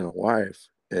and a wife,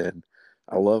 and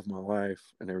I love my life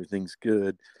and everything's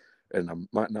good. And I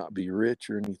might not be rich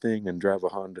or anything and drive a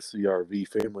Honda CRV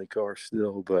family car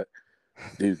still, but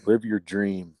dude, live your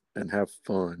dream and have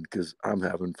fun, because I'm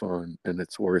having fun and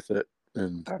it's worth it.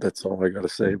 And that's all I got to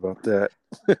say about that.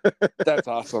 That's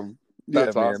awesome.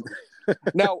 That's awesome.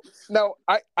 Now,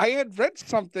 I had read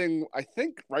something, I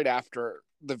think right after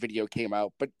the video came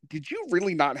out, but did you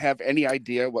really not have any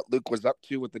idea what Luke was up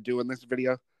to with doing this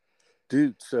video?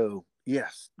 Dude, so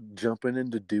yes, jumping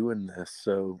into doing this.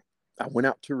 So I went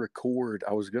out to record.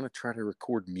 I was going to try to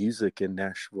record music in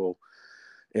Nashville,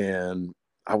 and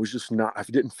I was just not, I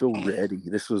didn't feel ready.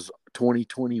 This was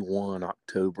 2021,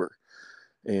 October,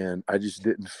 and I just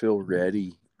didn't feel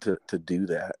ready to do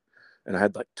that. And I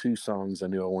had like 2 songs I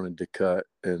knew I wanted to cut,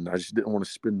 and I just didn't want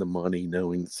to spend the money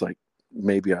knowing it's like,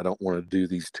 maybe I don't want to do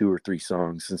these 2 or 3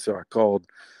 songs. And so I called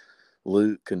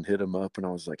Luke and hit him up, and I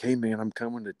was like, hey man, I'm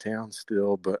coming to town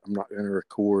still, but I'm not going to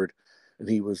record. And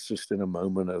he was just in a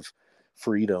moment of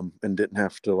freedom and didn't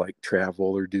have to like travel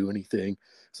or do anything.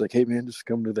 It's like, hey man, just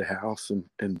come to the house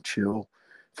and chill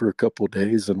for a couple of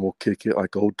days and we'll kick it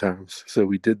like old times. So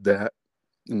we did that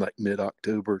in like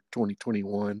mid-October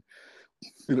 2021.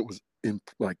 And it was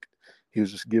like, he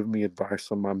was just giving me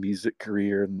advice on my music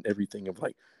career and everything of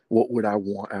like, what would I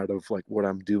want out of like what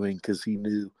I'm doing? Cause he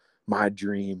knew my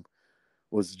dream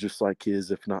was just like his,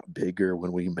 if not bigger,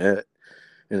 when we met.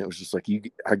 And it was just like,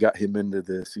 I got him into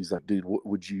this. He's like, dude,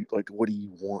 what do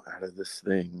you want out of this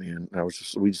thing, man? And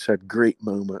we just had great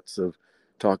moments of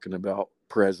talking about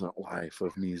present life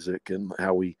of music and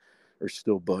how we are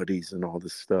still buddies and all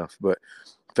this stuff. But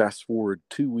fast forward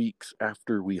 2 weeks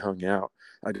after we hung out,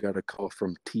 I got a call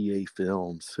from TA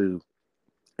Films, who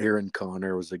Aaron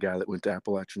Connor was the guy that went to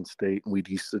Appalachian State, and we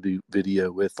used to do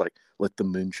video with, like, Let the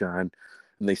Moon Shine,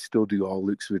 and they still do all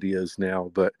Luke's videos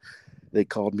now. But they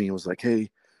called me and was like, hey,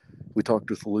 we talked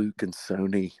with Luke and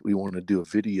Sony. We want to do a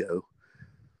video.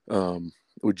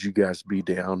 Would you guys be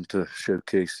down to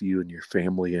showcase you and your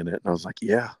family in it? And I was like,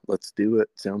 yeah, let's do it.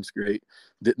 Sounds great.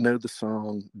 Didn't know the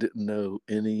song, didn't know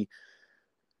any,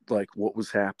 like, what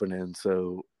was happening.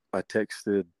 So I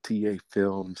texted TA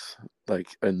Films, like,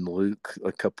 and Luke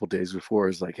a couple days before. I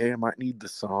was like, hey, I might need the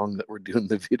song that we're doing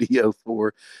the video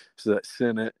for. So that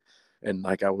sent it. And,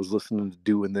 like, I was listening to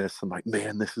Doing This. I'm like,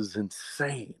 man, this is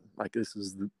insane. Like, this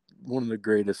is one of the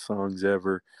greatest songs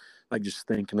ever. Like, just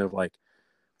thinking of, like,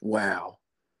 wow.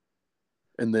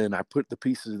 And then I put the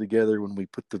pieces together when we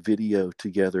put the video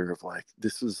together of, like,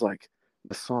 this is like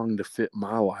a song to fit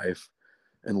my life.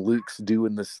 And Luke's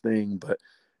doing this thing. But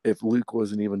if Luke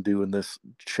wasn't even doing this,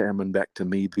 shamming back to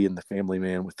me being the family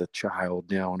man with a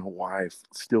child now and a wife,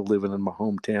 still living in my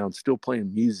hometown, still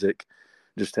playing music,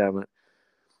 just haven't.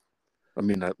 I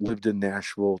mean, I lived in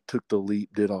Nashville, took the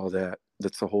leap, did all that.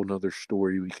 That's a whole nother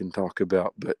story we can talk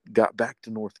about. But got back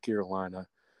to North Carolina,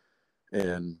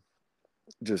 and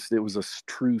just, it was a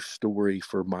true story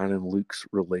for mine and Luke's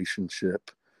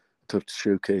relationship to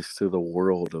showcase to the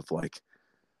world of, like,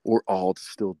 we're all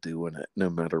still doing it no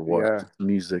matter what,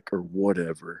 music or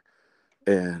whatever.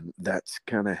 And that's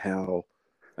kind of how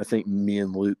I think me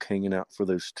and Luke hanging out for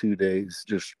those 2 days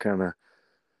just kind of,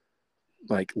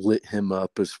 like, lit him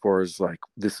up as far as, like,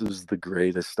 this is the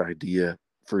greatest idea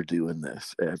for doing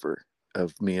this ever,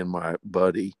 of me and my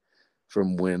buddy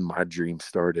from when my dream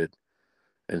started.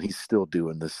 And he's still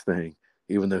doing this thing,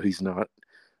 even though he's not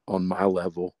on my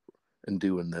level and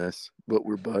doing this, but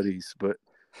we're buddies. But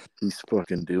he's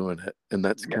fucking doing it, and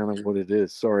that's kind of what it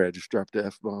is. Sorry, I just dropped the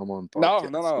F-bomb on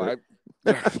podcast.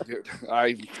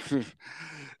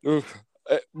 No.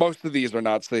 Most of these are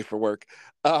not safe for work.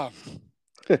 So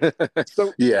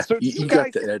you guys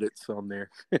got the edits on there.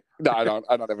 No, I don't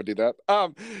ever do that.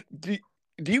 Do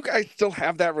you guys still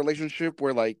have that relationship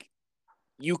where, like,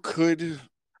 you could,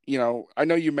 I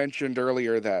know you mentioned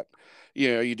earlier that,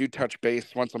 you do touch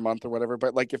base once a month or whatever,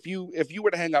 but, like, if you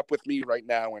were to hang up with me right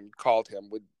now and called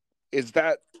him, is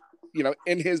that,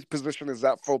 in his position, is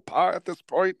that faux pas at this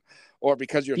point? Or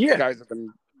because you guys have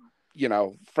been,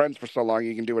 friends for so long,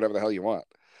 you can do whatever the hell you want?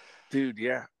 Dude,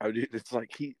 yeah. It's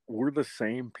like we're the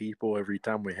same people every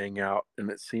time we hang out,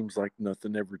 and it seems like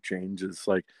nothing ever changes.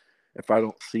 Like, if I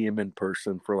don't see him in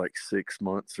person for like 6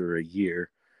 months or a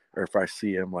year, or if I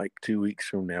see him like 2 weeks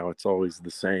from now, it's always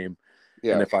the same.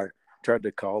 Yeah. And if I tried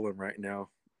to call him right now,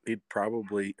 he'd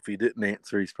probably, if he didn't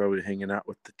answer, he's probably hanging out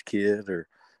with the kid, or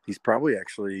he's probably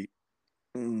actually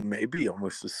maybe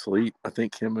almost asleep. I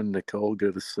think him and Nicole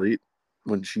go to sleep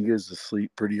when she goes to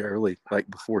sleep pretty early,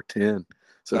 like before 10.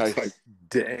 So It's like,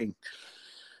 dang.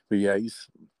 But yeah,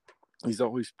 he's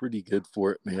always pretty good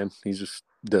for it, man. He just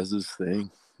does his thing.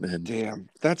 And damn,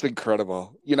 that's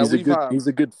incredible. He's a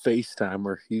good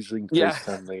FaceTimer. He usually can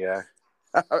FaceTime the guy.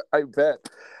 I bet.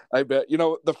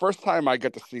 The first time I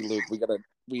got to see Luke,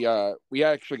 we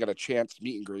actually got a chance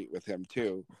meet and greet with him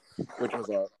too, which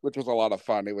was a lot of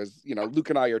fun. It was, Luke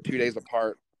and I are 2 days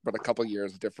apart, but a couple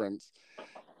years difference.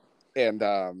 And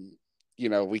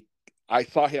I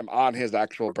saw him on his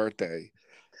actual birthday,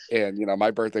 and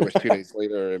my birthday was 2 days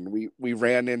later, and we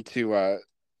ran into I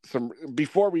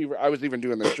was even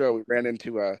doing the show, we ran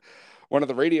into one of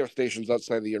the radio stations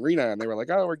outside the arena, and they were like,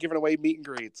 oh, we're giving away meet and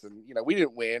greets, and we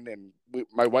didn't win, and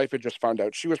my wife had just found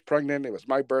out she was pregnant. It was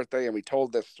my birthday, and we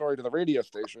told this story to the radio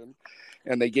station,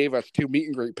 and they gave us 2 meet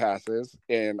and greet passes,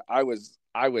 and I was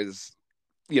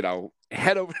not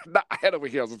head over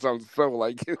heels. It sounds so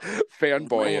like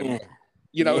fanboy, and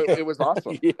it was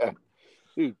awesome. Yeah,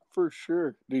 dude, for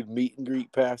sure, dude. Meet and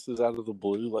greet passes out of the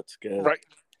blue. Let's go.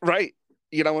 Right.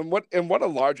 And what a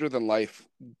larger than life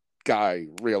guy,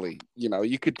 really.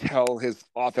 You could tell his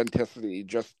authenticity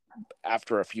just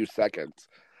after a few seconds.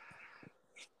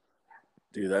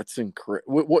 Dude, that's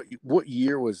incredible. What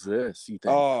year was this, you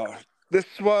think? Oh, this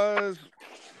was,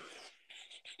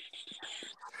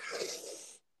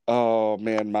 oh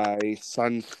man, my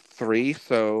son's 3,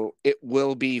 so it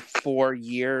will be 4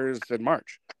 years in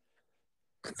March.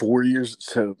 4 years.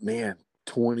 So, man,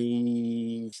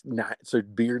 29. So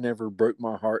Beer Never Broke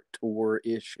My Heart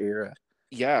tour-ish era.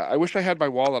 Yeah, I wish I had my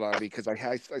wallet on me, because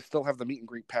I still have the meet and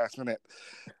greet pass in it.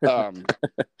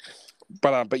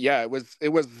 But yeah, it was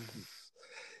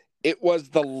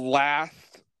the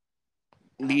last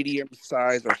medium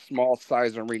size or small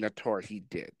size arena tour he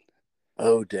did.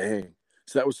 Oh dang!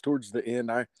 So that was towards the end.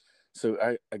 I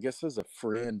guess as a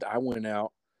friend, I went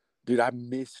out. Dude, I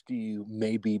missed you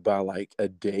maybe by like a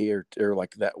day or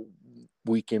like that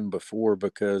weekend before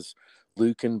because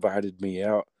Luke invited me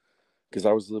out because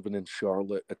I was living in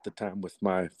Charlotte at the time with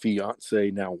my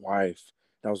fiance, now wife.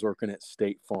 And I was working at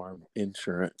State Farm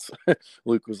Insurance.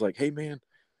 Luke was like, "Hey man,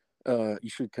 you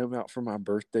should come out for my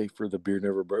birthday for the Beer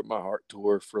Never Broke My Heart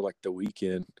tour for like the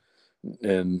weekend."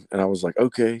 And I was like,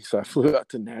 okay. So I flew out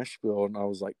to Nashville and I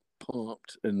was like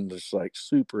pumped and just like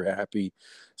super happy.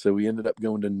 So we ended up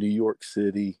going to New York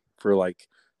City for like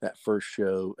that first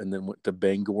show and then went to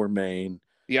Bangor, Maine.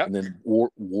 Yeah. And then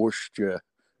Worcester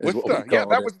is what we Worcester. Yeah,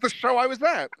 called that it. was the show I was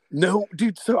at. No,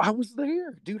 dude. So I was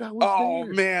there. Dude, I was there. Oh,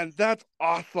 man. That's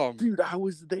awesome. Dude, I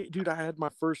was there. Dude, I had my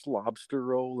first lobster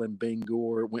roll in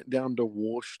Bangor, went down to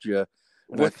Worcester.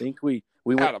 And I think we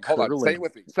went Adam, hold curling. on. Say it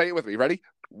with me. Say it with me. Ready?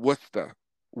 Worcester.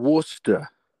 Worcester.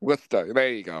 There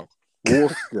you go.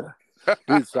 Worcester.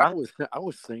 Dude, so I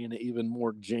was saying it even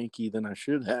more janky than I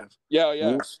should have.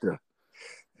 Yeah. Worcester.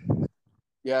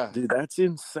 Yeah. Dude, that's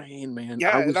insane, man.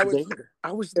 Yeah,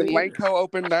 I was there. Did Lanco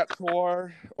open that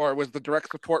tour, or was the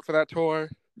direct support for that tour?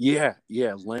 Yeah.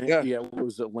 Was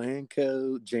it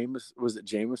Lanco? Was it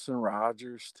Jameson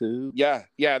Rogers too? Yeah.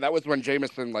 That was when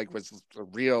Jameson was a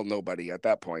real nobody at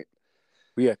that point.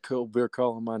 Yeah, Beer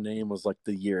Calling My Name was like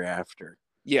the year after.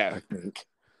 Yeah, I think.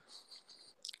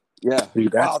 Yeah,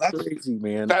 dude, that's crazy,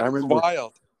 man. I remember,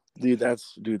 wild, dude.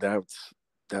 That's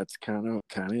kind of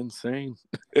insane.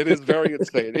 It is very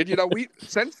insane. And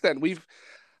since then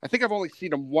I think I've only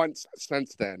seen him once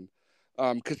since then,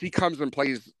 because he comes and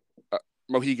plays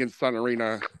Mohegan Sun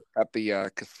Arena at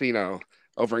the casino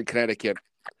over in Connecticut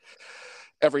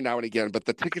every now and again. But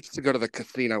the tickets to go to the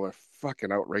casino are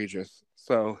fucking outrageous.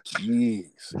 So,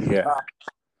 jeez, yeah.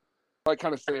 I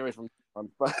kind of stay away from them.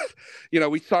 But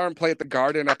we saw him play at the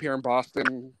Garden up here in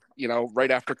Boston. Right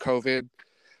after COVID.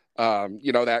 That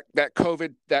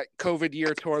COVID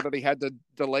year tour that he had to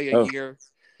delay a year.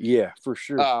 Yeah, for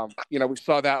sure. We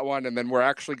saw that one, and then we're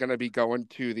actually going to be going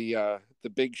to the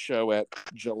big show at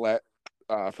Gillette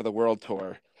for the World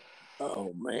Tour.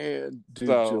 Oh man, dude,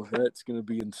 Gillette's going to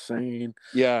be insane.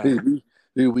 Yeah, dude,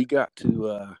 we got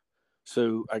to.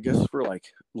 So I guess for like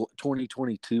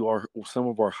 2022, some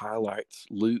of our highlights,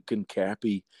 Luke and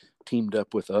Cappy teamed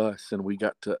up with us, and we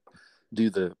got to do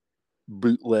the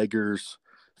Bootleggers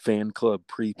fan club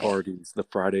pre-parties the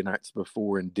Friday nights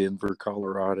before in Denver,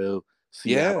 Colorado,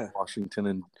 Seattle, Washington,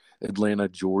 and Atlanta,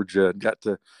 Georgia. Got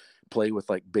to play with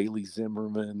like Bailey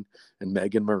Zimmerman and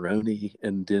Megan Maroney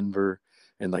in Denver.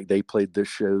 And like they played their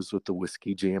shows with the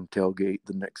Whiskey Jam tailgate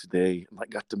the next day. And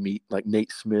like got to meet like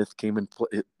Nate Smith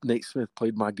Nate Smith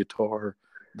played my guitar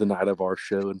the night of our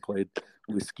show and played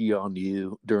Whiskey on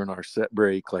You during our set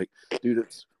break. Like, dude,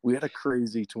 we had a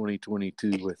crazy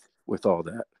 2022 with all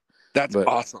that. That's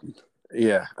awesome.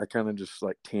 Yeah, I kind of just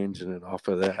like tangented off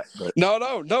of that. But no,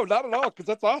 not at all, because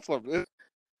that's awesome.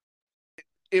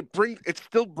 It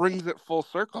still brings it full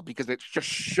circle, because it just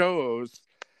shows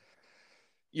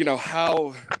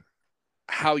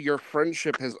how your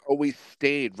friendship has always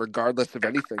stayed regardless of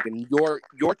anything, and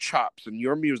your chops and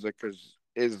your music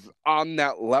is on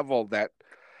that level that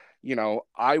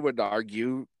I would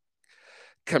argue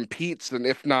competes, and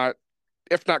if not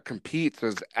competes,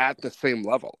 is at the same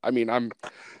level. I mean, I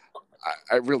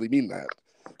really mean that,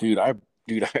 dude. I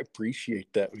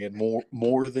appreciate that, man,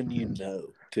 more than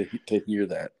to hear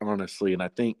that, honestly. And I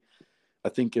think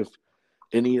if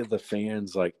any of the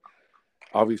fans, like,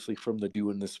 obviously from the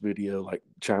doing this video, like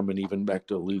chiming even back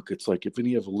to Luke, it's like if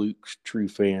any of Luke's true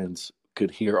fans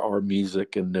could hear our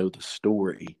music and know the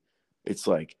story, it's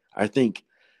like I think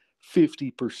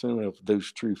 50% of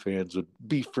those true fans would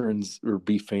be friends or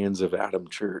be fans of Adam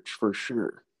Church for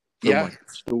sure. From like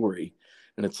the story.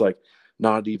 And it's like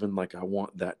not even like I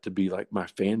want that to be like my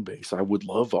fan base. I would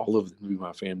love all of them to be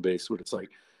my fan base, but it's like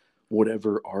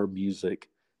whatever our music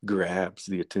grabs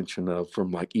the attention of,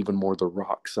 from like even more the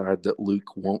rock side that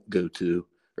Luke won't go to,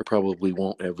 or probably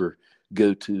won't ever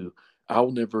go to.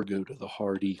 I'll never go to the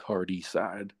Hardy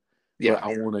side. Yeah, but I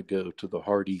want to go to the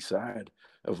Hardy side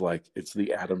of like, it's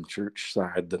the Adam Church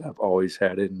side that I've always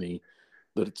had in me,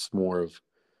 that it's more of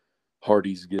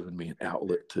Hardy's given me an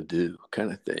outlet to do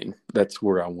kind of thing. That's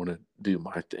where I want to do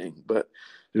my thing. But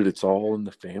dude, it's all in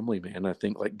the family, man. I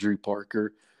think like Drew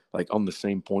Parker, like on the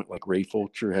same point, like Ray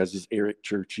Fulcher has his Eric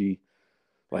Churchy,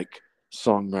 like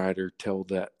songwriter, tell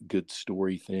that good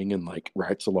story thing, and like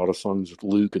writes a lot of songs with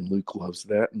Luke, and Luke loves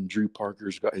that. And Drew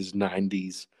Parker's got his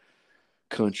 90s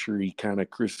country kind of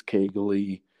Chris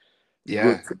Cagle,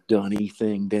 Dunny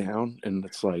thing down. And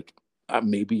it's like,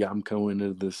 maybe I'm going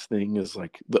into this thing as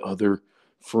like the other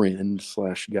friend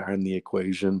 / guy in the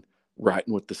equation,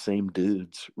 writing with the same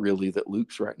dudes really that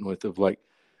Luke's writing with, of like,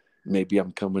 maybe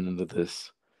I'm coming into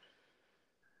this,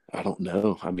 I don't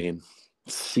know. I mean,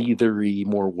 Seethery,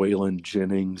 more Waylon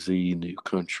Jennings-y, new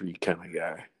country kind of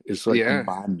guy. It's like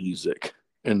my music.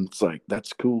 And it's like,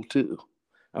 that's cool too.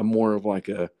 I'm more of like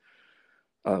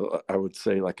I would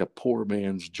say like a poor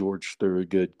man's George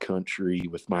Thorogood country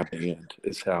with my band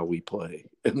is how we play.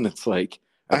 And it's like,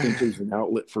 I think there's an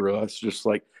outlet for us, just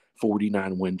like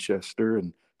 49 Winchester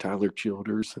and Tyler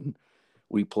Childers. And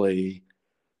we play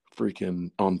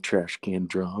freaking on trash can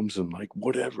drums and like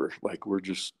whatever. Like, we're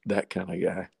just that kind of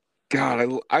guy.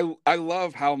 God, I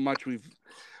love how much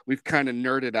we've kind of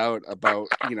nerded out about,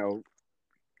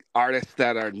 artists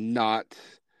that are not,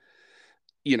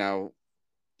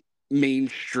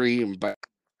 mainstream, but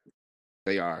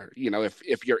they are,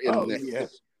 if you're in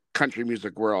this country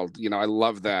music world, I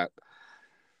love that.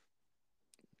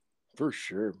 For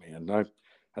sure, man.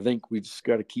 I think we just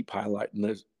got to keep highlighting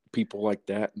those people like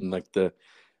that. And like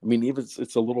even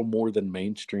it's a little more than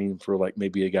mainstream for like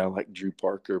maybe a guy like Drew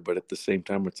Parker, but at the same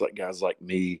time, it's like guys like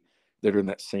me that are in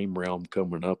that same realm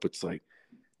coming up. It's like,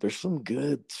 there's some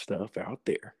good stuff out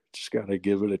there. Just got to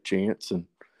give it a chance and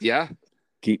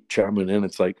keep chiming in.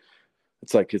 It's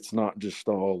not just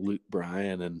all Luke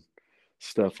Bryan and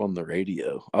stuff on the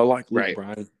radio. I like Luke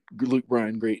Bryan. Luke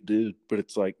Bryan, great dude, but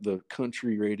it's like the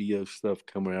country radio stuff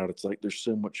coming out. It's like there's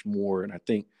so much more. And I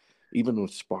think even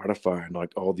with Spotify and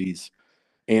like all these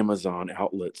Amazon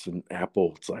outlets and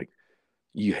Apple, it's like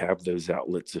you have those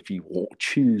outlets if you won't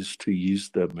choose to use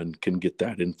them and can get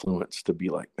that influence to be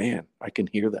like, man, I can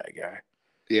hear that guy.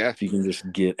 Yeah. If you can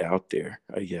just get out there,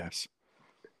 I guess.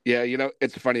 Yeah,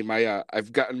 it's funny.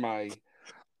 I've gotten my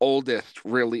oldest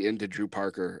really into Drew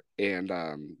Parker, and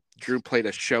Drew played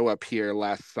a show up here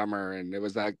last summer, and it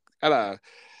was at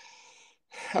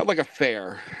like a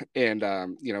fair, and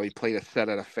he played a set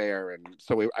at a fair, and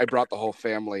so I brought the whole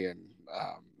family, and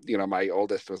my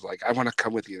oldest was like, I want to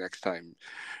come with you next time.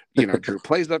 Drew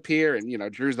plays up here,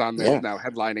 and Drew's on this now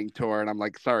headlining tour, and I'm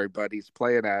like, sorry, bud, he's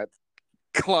playing at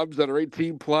clubs that are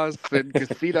 18 plus and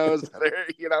casinos that are,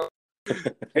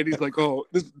 and he's like, oh,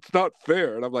 it's not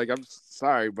fair, and I'm like, I'm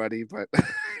sorry, buddy, but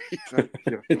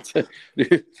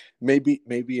maybe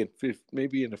in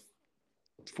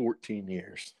 14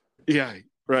 years. Yeah,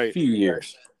 right. A few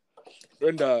years.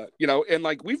 And and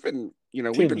like we've been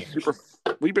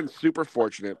super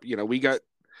fortunate.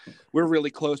 We're really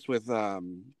close with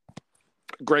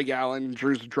Greg Allen,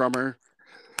 Drew's drummer.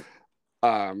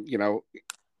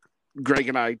 Greg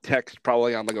and I text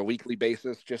probably on like a weekly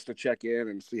basis just to check in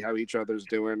and see how each other's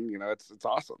doing. It's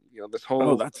awesome. This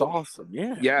whole that's awesome.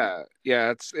 Yeah.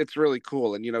 It's really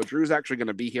cool. And Drew's actually going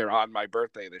to be here on my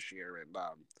birthday this year. And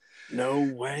no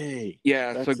way.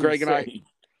 Yeah. That's so Greg insane.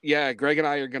 Greg and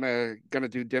I are gonna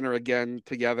do dinner again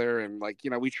together, and like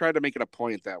we try to make it a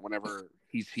point that whenever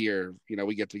he's here,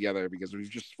 we get together because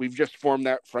we've just formed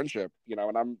that friendship,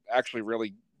 and I'm actually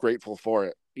really grateful for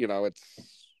it.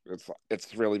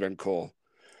 It's really been cool.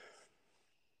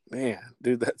 Man,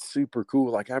 dude, that's super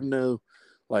cool. Like I know,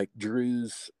 like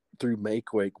Drew's through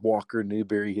Makewake, Walker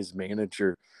Newberry, his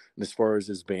manager, and as far as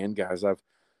his band guys, I've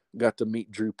got to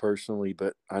meet Drew personally,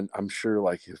 but I'm sure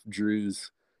like if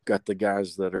Drew's got the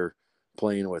guys that are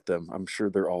playing with them, I'm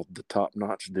sure they're all the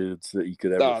top-notch dudes that you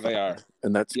could ever find. They are.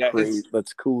 And that's crazy.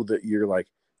 That's cool that you're like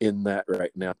in that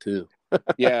right now too.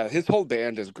 Yeah, his whole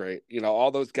band is great. All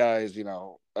those guys,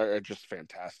 are just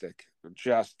fantastic.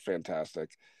 Just fantastic.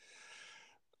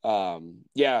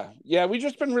 We've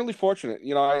just been really fortunate.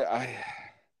 I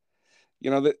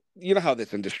how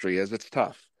this industry is. It's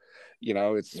tough.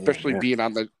 It's especially being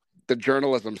on the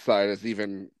journalism side is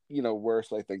even,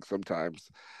 worse, I think, sometimes.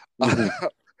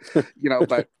 But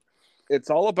it's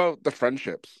all about the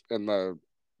friendships and the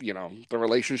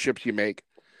relationships you make.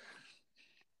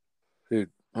 Dude,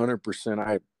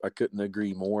 100%. I couldn't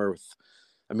agree more with,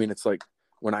 it's like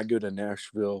when I go to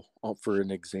Nashville, for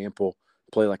an example,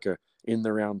 play like a in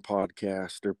the round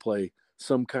podcast or play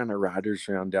some kind of writers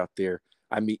round out there,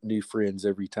 I meet new friends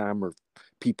every time, or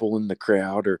people in the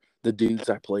crowd, or the dudes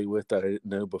I play with that I didn't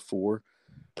know before.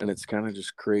 And it's kind of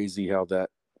just crazy how that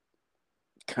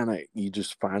you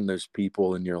just find those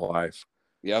people in your life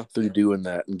through doing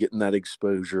that and getting that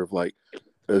exposure of like,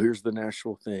 oh, here's the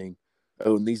Nashville thing.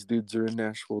 Oh, and these dudes are in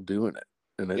Nashville doing it.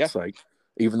 And it's like,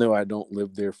 even though I don't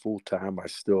live there full time, I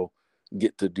still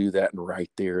get to do that and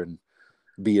write there and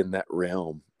be in that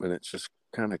realm. And it's just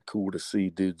kind of cool to see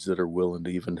dudes that are willing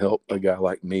to even help a guy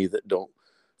like me that don't.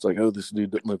 It's like, oh, this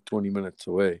dude doesn't live 20 minutes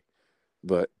away,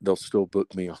 but they'll still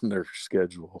book me on their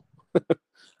schedule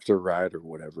to ride or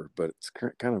whatever. But it's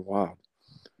kind of wild.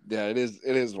 Yeah, it is.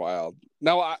 It is wild.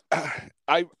 No,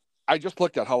 I just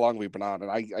looked at how long we've been on, and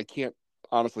I can't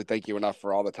honestly thank you enough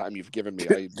for all the time you've given me.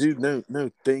 Dude,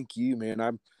 no, thank you, man.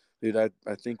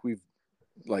 I think we've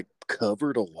like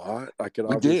covered a lot. I could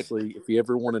we did. obviously, if you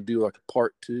ever want to do like a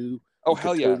part 2, Oh, we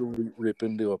hell could yeah. totally rip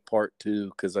into a part 2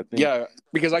 because I think, Yeah,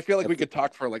 because I feel like we could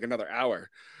talk for like another hour.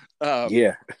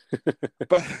 Yeah.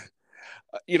 But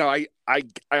you know, I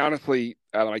honestly,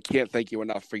 Adam, I can't thank you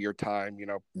enough for your time. You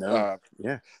know, No,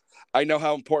 yeah. I know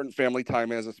how important family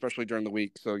time is, especially during the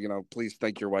week. So, you know, please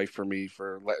thank your wife for me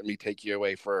for letting me take you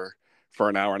away for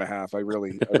an hour and a half. I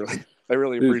really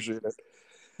Dude, appreciate it.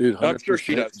 Dude, 100%, I'm sure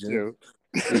she does Jim. too.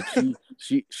 Dude,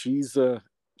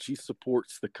 she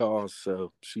supports the cause,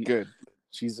 so Good.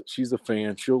 she's a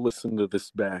fan. She'll listen to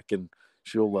this back and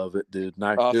she'll love it, dude.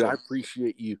 And Awesome. I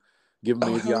appreciate you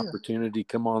giving me the opportunity.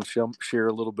 Come on, share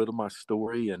a little bit of my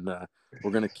story, and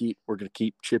we're gonna keep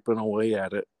chipping away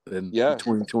at it in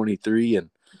 2023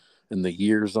 and the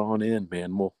years on in,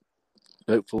 man. We'll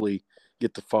hopefully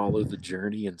get to follow the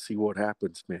journey and see what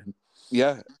happens, man.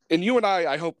 Yeah. And you and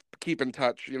I hope keep in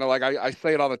touch. You know, like I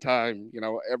say it all the time, you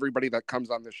know, everybody that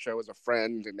comes on this show is a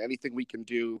friend, and anything we can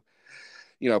do,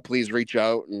 you know, please reach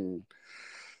out, and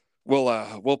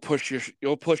we'll push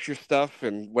you'll push your stuff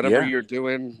and whatever you're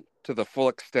doing to the full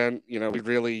extent. You know,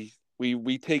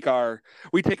 we take our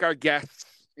guests,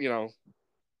 you know,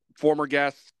 former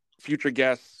guests, future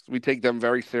guests, we take them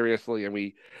very seriously, and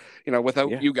we, you know,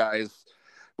 without you guys,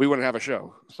 we wouldn't have a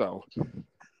show. So,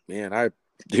 man, I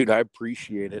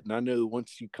appreciate it. And I know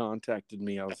once you contacted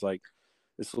me, I was like,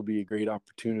 this will be a great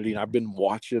opportunity. And I've been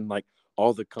watching like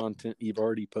all the content you've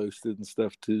already posted and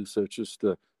stuff too. So it's just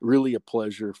really a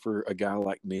pleasure for a guy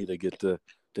like me to get to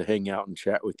hang out and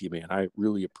chat with you, man. I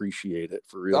really appreciate it,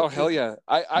 for real. Oh, hell yeah.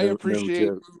 I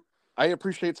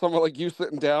appreciate someone like you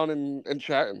sitting down and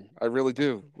chatting. I really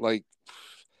do. Like,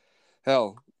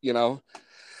 hell, you know,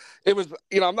 it was,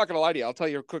 you know, I'm not going to lie to you. I'll tell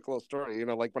you a quick little story. You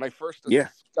know, like when I first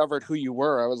discovered who you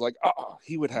were, I was like, oh,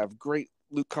 he would have great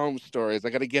Luke Combs stories.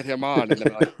 I got to get him on. And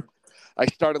then I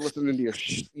started listening to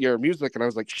your music, and I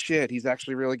was like, shit, he's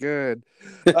actually really good.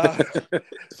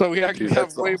 So we actually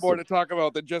have way more to talk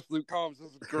about than just Luke Combs.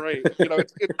 This is great. You know,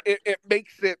 it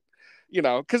makes it, you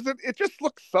know, because it just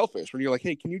looks selfish when you're like,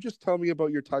 hey, can you just tell me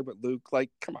about your time with Luke? Like,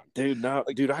 come on, dude. No,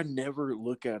 like, dude, I never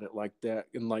look at it like that,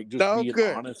 and like just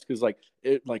being honest, because like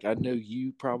I know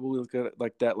you probably look at it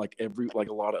like that, like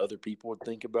a lot of other people would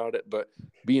think about it, but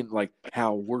being like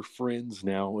how we're friends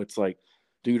now, it's like,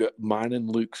 dude, mine and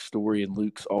Luke's story, and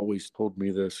Luke's always told me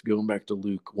this. Going back to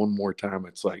Luke one more time,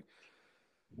 it's like,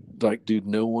 dude,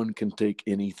 no one can take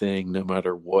anything, no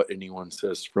matter what anyone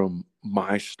says, from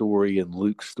my story and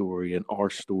Luke's story and our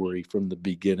story from the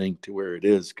beginning to where it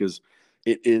is, because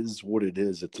it is what it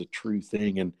is. It's a true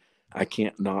thing, and I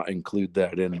can't not include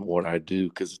that in what I do,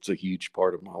 because it's a huge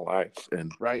part of my life.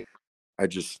 And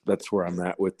that's where I'm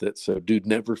at with it. So, dude,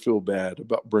 never feel bad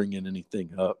about bringing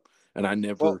anything up. And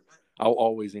I'll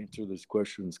always answer those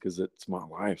questions because it's my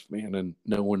life, man. And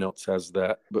no one else has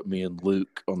that but me and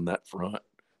Luke on that front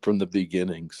from the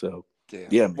beginning. So,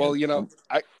 yeah, man. Well, you know,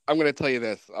 I'm going to tell you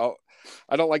this.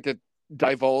 I don't like to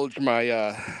divulge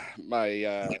my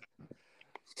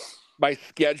my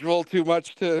schedule too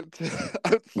much to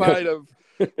outside of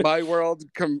my world,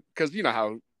 because you know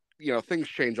how, you know, things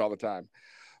change all the time.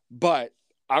 But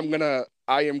I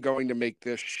am going to make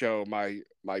this show my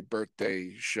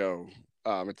birthday show.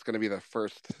 It's going to be the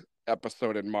first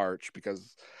episode in March,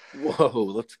 because whoa,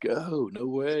 let's go. No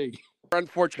way.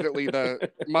 Unfortunately,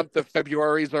 the month of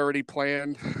February is already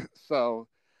planned. So,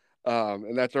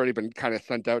 and that's already been kind of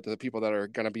sent out to the people that are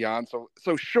going to be on.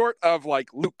 So short of like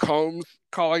Luke Combs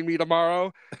calling me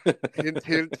tomorrow, hint,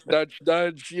 hint, nudge,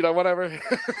 nudge, you know, whatever,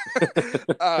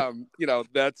 you know,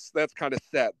 that's kind of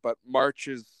set. But March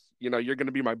is, you know, you're going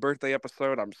to be my birthday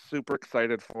episode. I'm super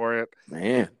excited for it,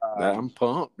 man. I'm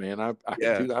pumped, man.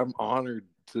 Dude, I'm honored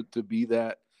to be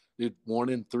that, dude. 1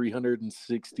 in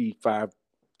 365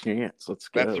 chance. Let's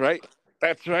go.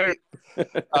 That's right.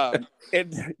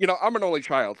 And you know, I'm an only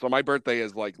child, so my birthday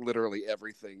is like literally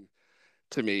everything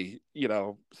to me, you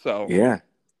know. So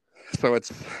so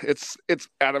it's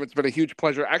Adam, it's been a huge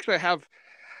pleasure. Actually,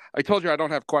 I told you I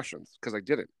don't have questions because I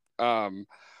didn't,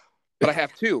 but I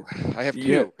have two.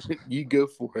 You go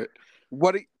for it.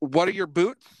 What are your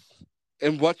boots,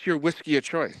 and what's your whiskey of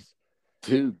choice?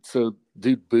 Dude,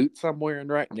 boots I'm wearing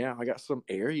right now, I got some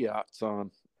Ariats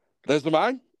on. Those are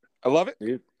mine. I love it,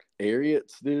 dude.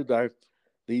 Ariats, dude.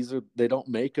 They don't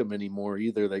make them anymore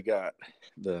either. They got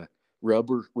the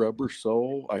rubber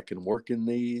sole. I can work in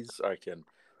these. I can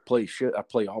play I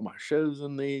play all my shows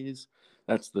in these.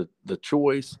 That's the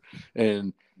choice.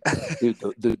 And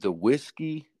Dude, the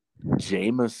whiskey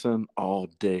Jameson all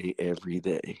day, every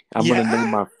day. I'm Yeah.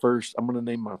 gonna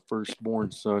name my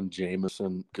firstborn son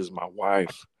Jameson because my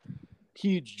wife,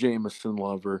 huge Jameson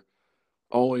lover,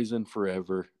 always and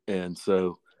forever. And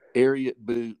so Ariat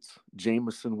Boots,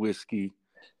 Jameson whiskey,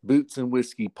 Boots and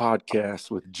Whiskey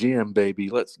podcast with Jim, baby.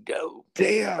 Let's go.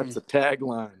 Damn. That's a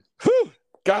tagline. Whew.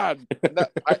 God.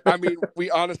 I mean, we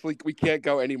can't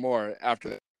go anymore after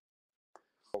that.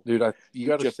 Dude, you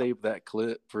got to save that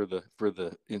clip for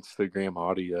the Instagram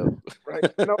audio. Right.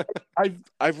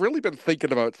 I've really been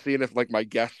thinking about seeing if like my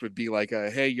guest would be like,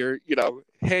 hey, you're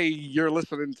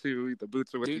listening to the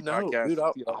Boots and Whiskey podcast. Dude,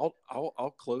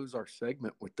 I'll close our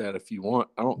segment with that if you want.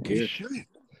 I don't care.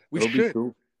 We should. Be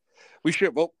cool. We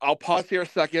should. Well, I'll pause here a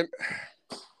second,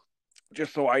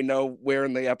 just so I know where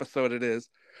in the episode it is,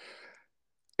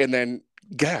 and then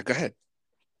go ahead.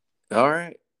 All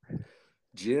right.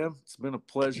 Jim, it's been a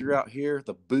pleasure out here.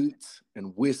 The Boots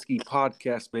and Whiskey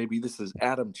podcast, baby. This is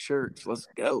Adam Church. Let's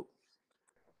go.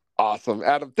 Awesome,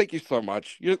 Adam. Thank you so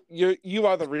much. You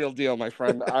are the real deal, my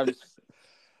friend.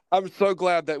 I'm so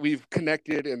glad that we've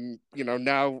connected, and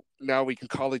now we can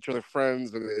call each other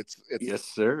friends, and it's yes,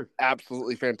 sir.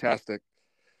 Absolutely fantastic.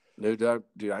 No doubt,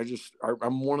 dude.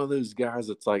 I'm one of those guys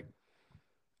that's like,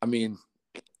 I mean,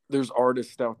 there's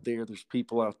artists out there, there's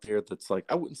people out there that's like,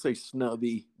 I wouldn't say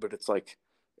snubby, but it's like,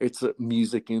 it's a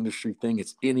music industry thing.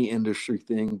 It's any industry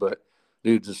thing. But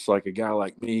dude, just like a guy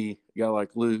like me, a guy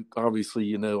like Luke,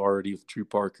 obviously, already with Drew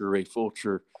Parker, Ray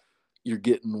Fulcher, you're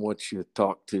getting what you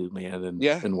talk to, man.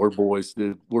 And we're boys,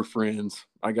 dude. We're friends.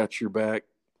 I got your back.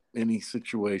 Any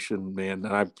situation, man.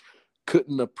 And I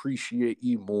couldn't appreciate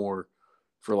you more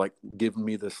for like giving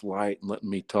me this light and letting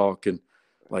me talk and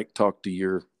like talk to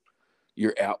your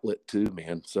outlet too,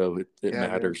 man. So it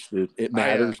matters, dude. It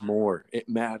matters more. It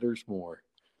matters more.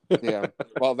 Yeah.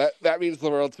 Well, that means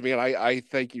the world to me. And I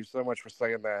thank you so much for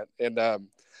saying that. And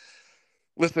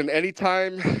listen,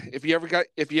 anytime, if you ever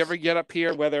get up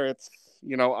here, whether it's,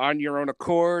 on your own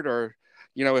accord or,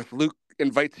 if Luke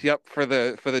invites you up for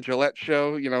the Gillette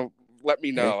show, let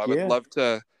me know. I would love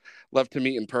to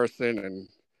meet in person and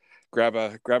grab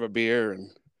a beer and,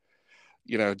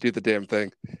 do the damn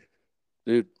thing.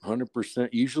 Dude, 100%.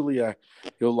 Usually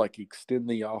he'll like extend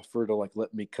the offer to like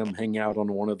let me come hang out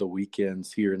on one of the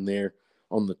weekends here and there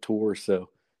on the tour. So,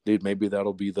 dude, maybe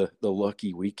that'll be the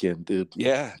lucky weekend, dude.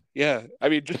 Yeah. I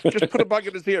mean, just put a bug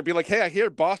in his ear. Be like, hey, I hear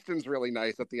Boston's really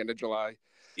nice at the end of July.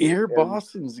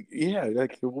 Boston's, like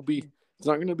it will be. It's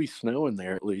not going to be snowing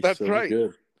there at least. That's so right.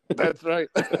 Good. That's right.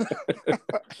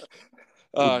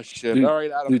 Oh shit! Dude, all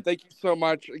right, Adam. Dude. Thank you so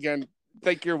much again.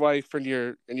 Thank your wife and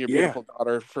your beautiful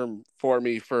daughter for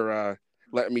me for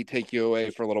letting me take you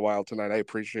away for a little while tonight. I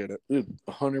appreciate it. Dude,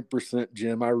 100%,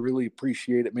 Jim. I really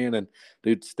appreciate it, man. And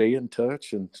dude, stay in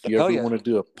touch. And if you ever want to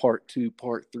do a part 2,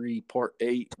 part 3, part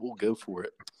 8, we'll go for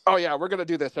it. Oh yeah, we're gonna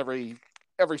do this every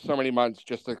so many months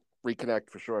just to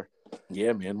reconnect for sure.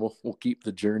 Yeah, man. We'll keep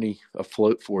the journey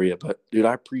afloat for you. But dude,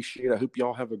 I appreciate it. I hope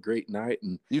y'all have a great night.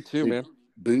 And you too, man.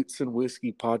 Boots and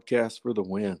Whiskey podcast for the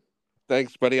win.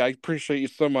 Thanks, buddy. I appreciate you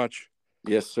so much.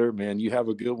 Yes, sir, man. You have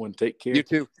a good one. Take care. You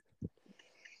too.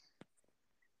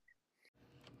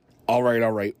 All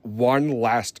right. One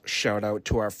last shout out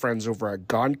to our friends over at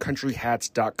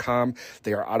GoneCountryHats.com.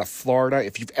 They are out of Florida.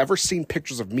 If you've ever seen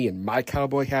pictures of me in my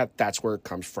cowboy hat, that's where it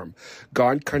comes from.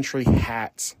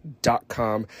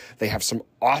 GoneCountryHats.com. They have some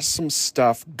awesome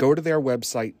stuff. Go to their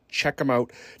website. Check them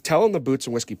out. Tell them the Boots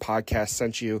and Whiskey podcast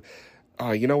sent you.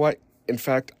 You know what? In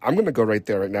fact, I'm going to go right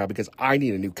there right now because I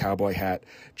need a new cowboy hat.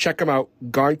 Check them out,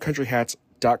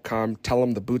 GoneCountryHats.com. Tell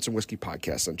them the Boots and Whiskey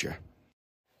podcast sent you.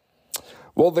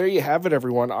 Well, there you have it,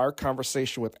 everyone. Our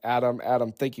conversation with Adam.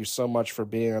 Adam, thank you so much for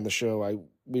being on the show.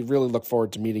 We really look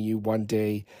forward to meeting you one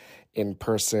day in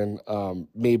person.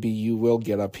 Maybe you will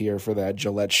get up here for that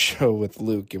Gillette show with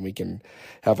Luke and we can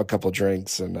have a couple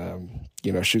drinks and,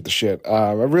 shoot the shit.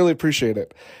 I really appreciate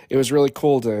it. It was really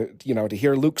cool to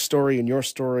hear Luke's story and your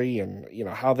story and,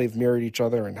 how they've married each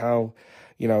other and how,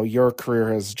 your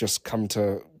career has just come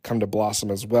to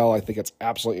blossom as well. I think it's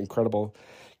absolutely incredible.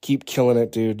 Keep killing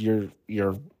it, dude. You're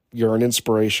an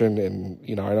inspiration.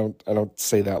 And, I don't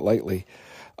say that lightly.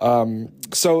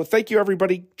 So thank you,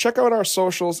 everybody. Check out our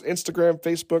socials, Instagram,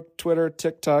 Facebook, Twitter,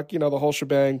 TikTok, the whole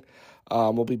shebang.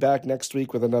 We'll be back next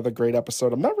week with another great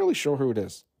episode. I'm not really sure who it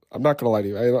is. I'm not going to lie to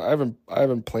you. I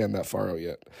haven't planned that far out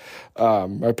yet.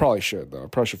 I probably should, though. I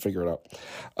probably should figure it out.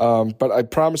 But I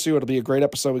promise you it'll be a great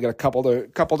episode. We got a couple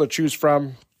to choose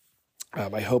from.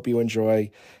 I hope you enjoy.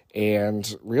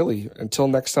 And really, until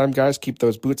next time, guys, keep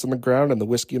those boots on the ground and the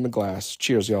whiskey in the glass.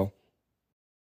 Cheers, y'all.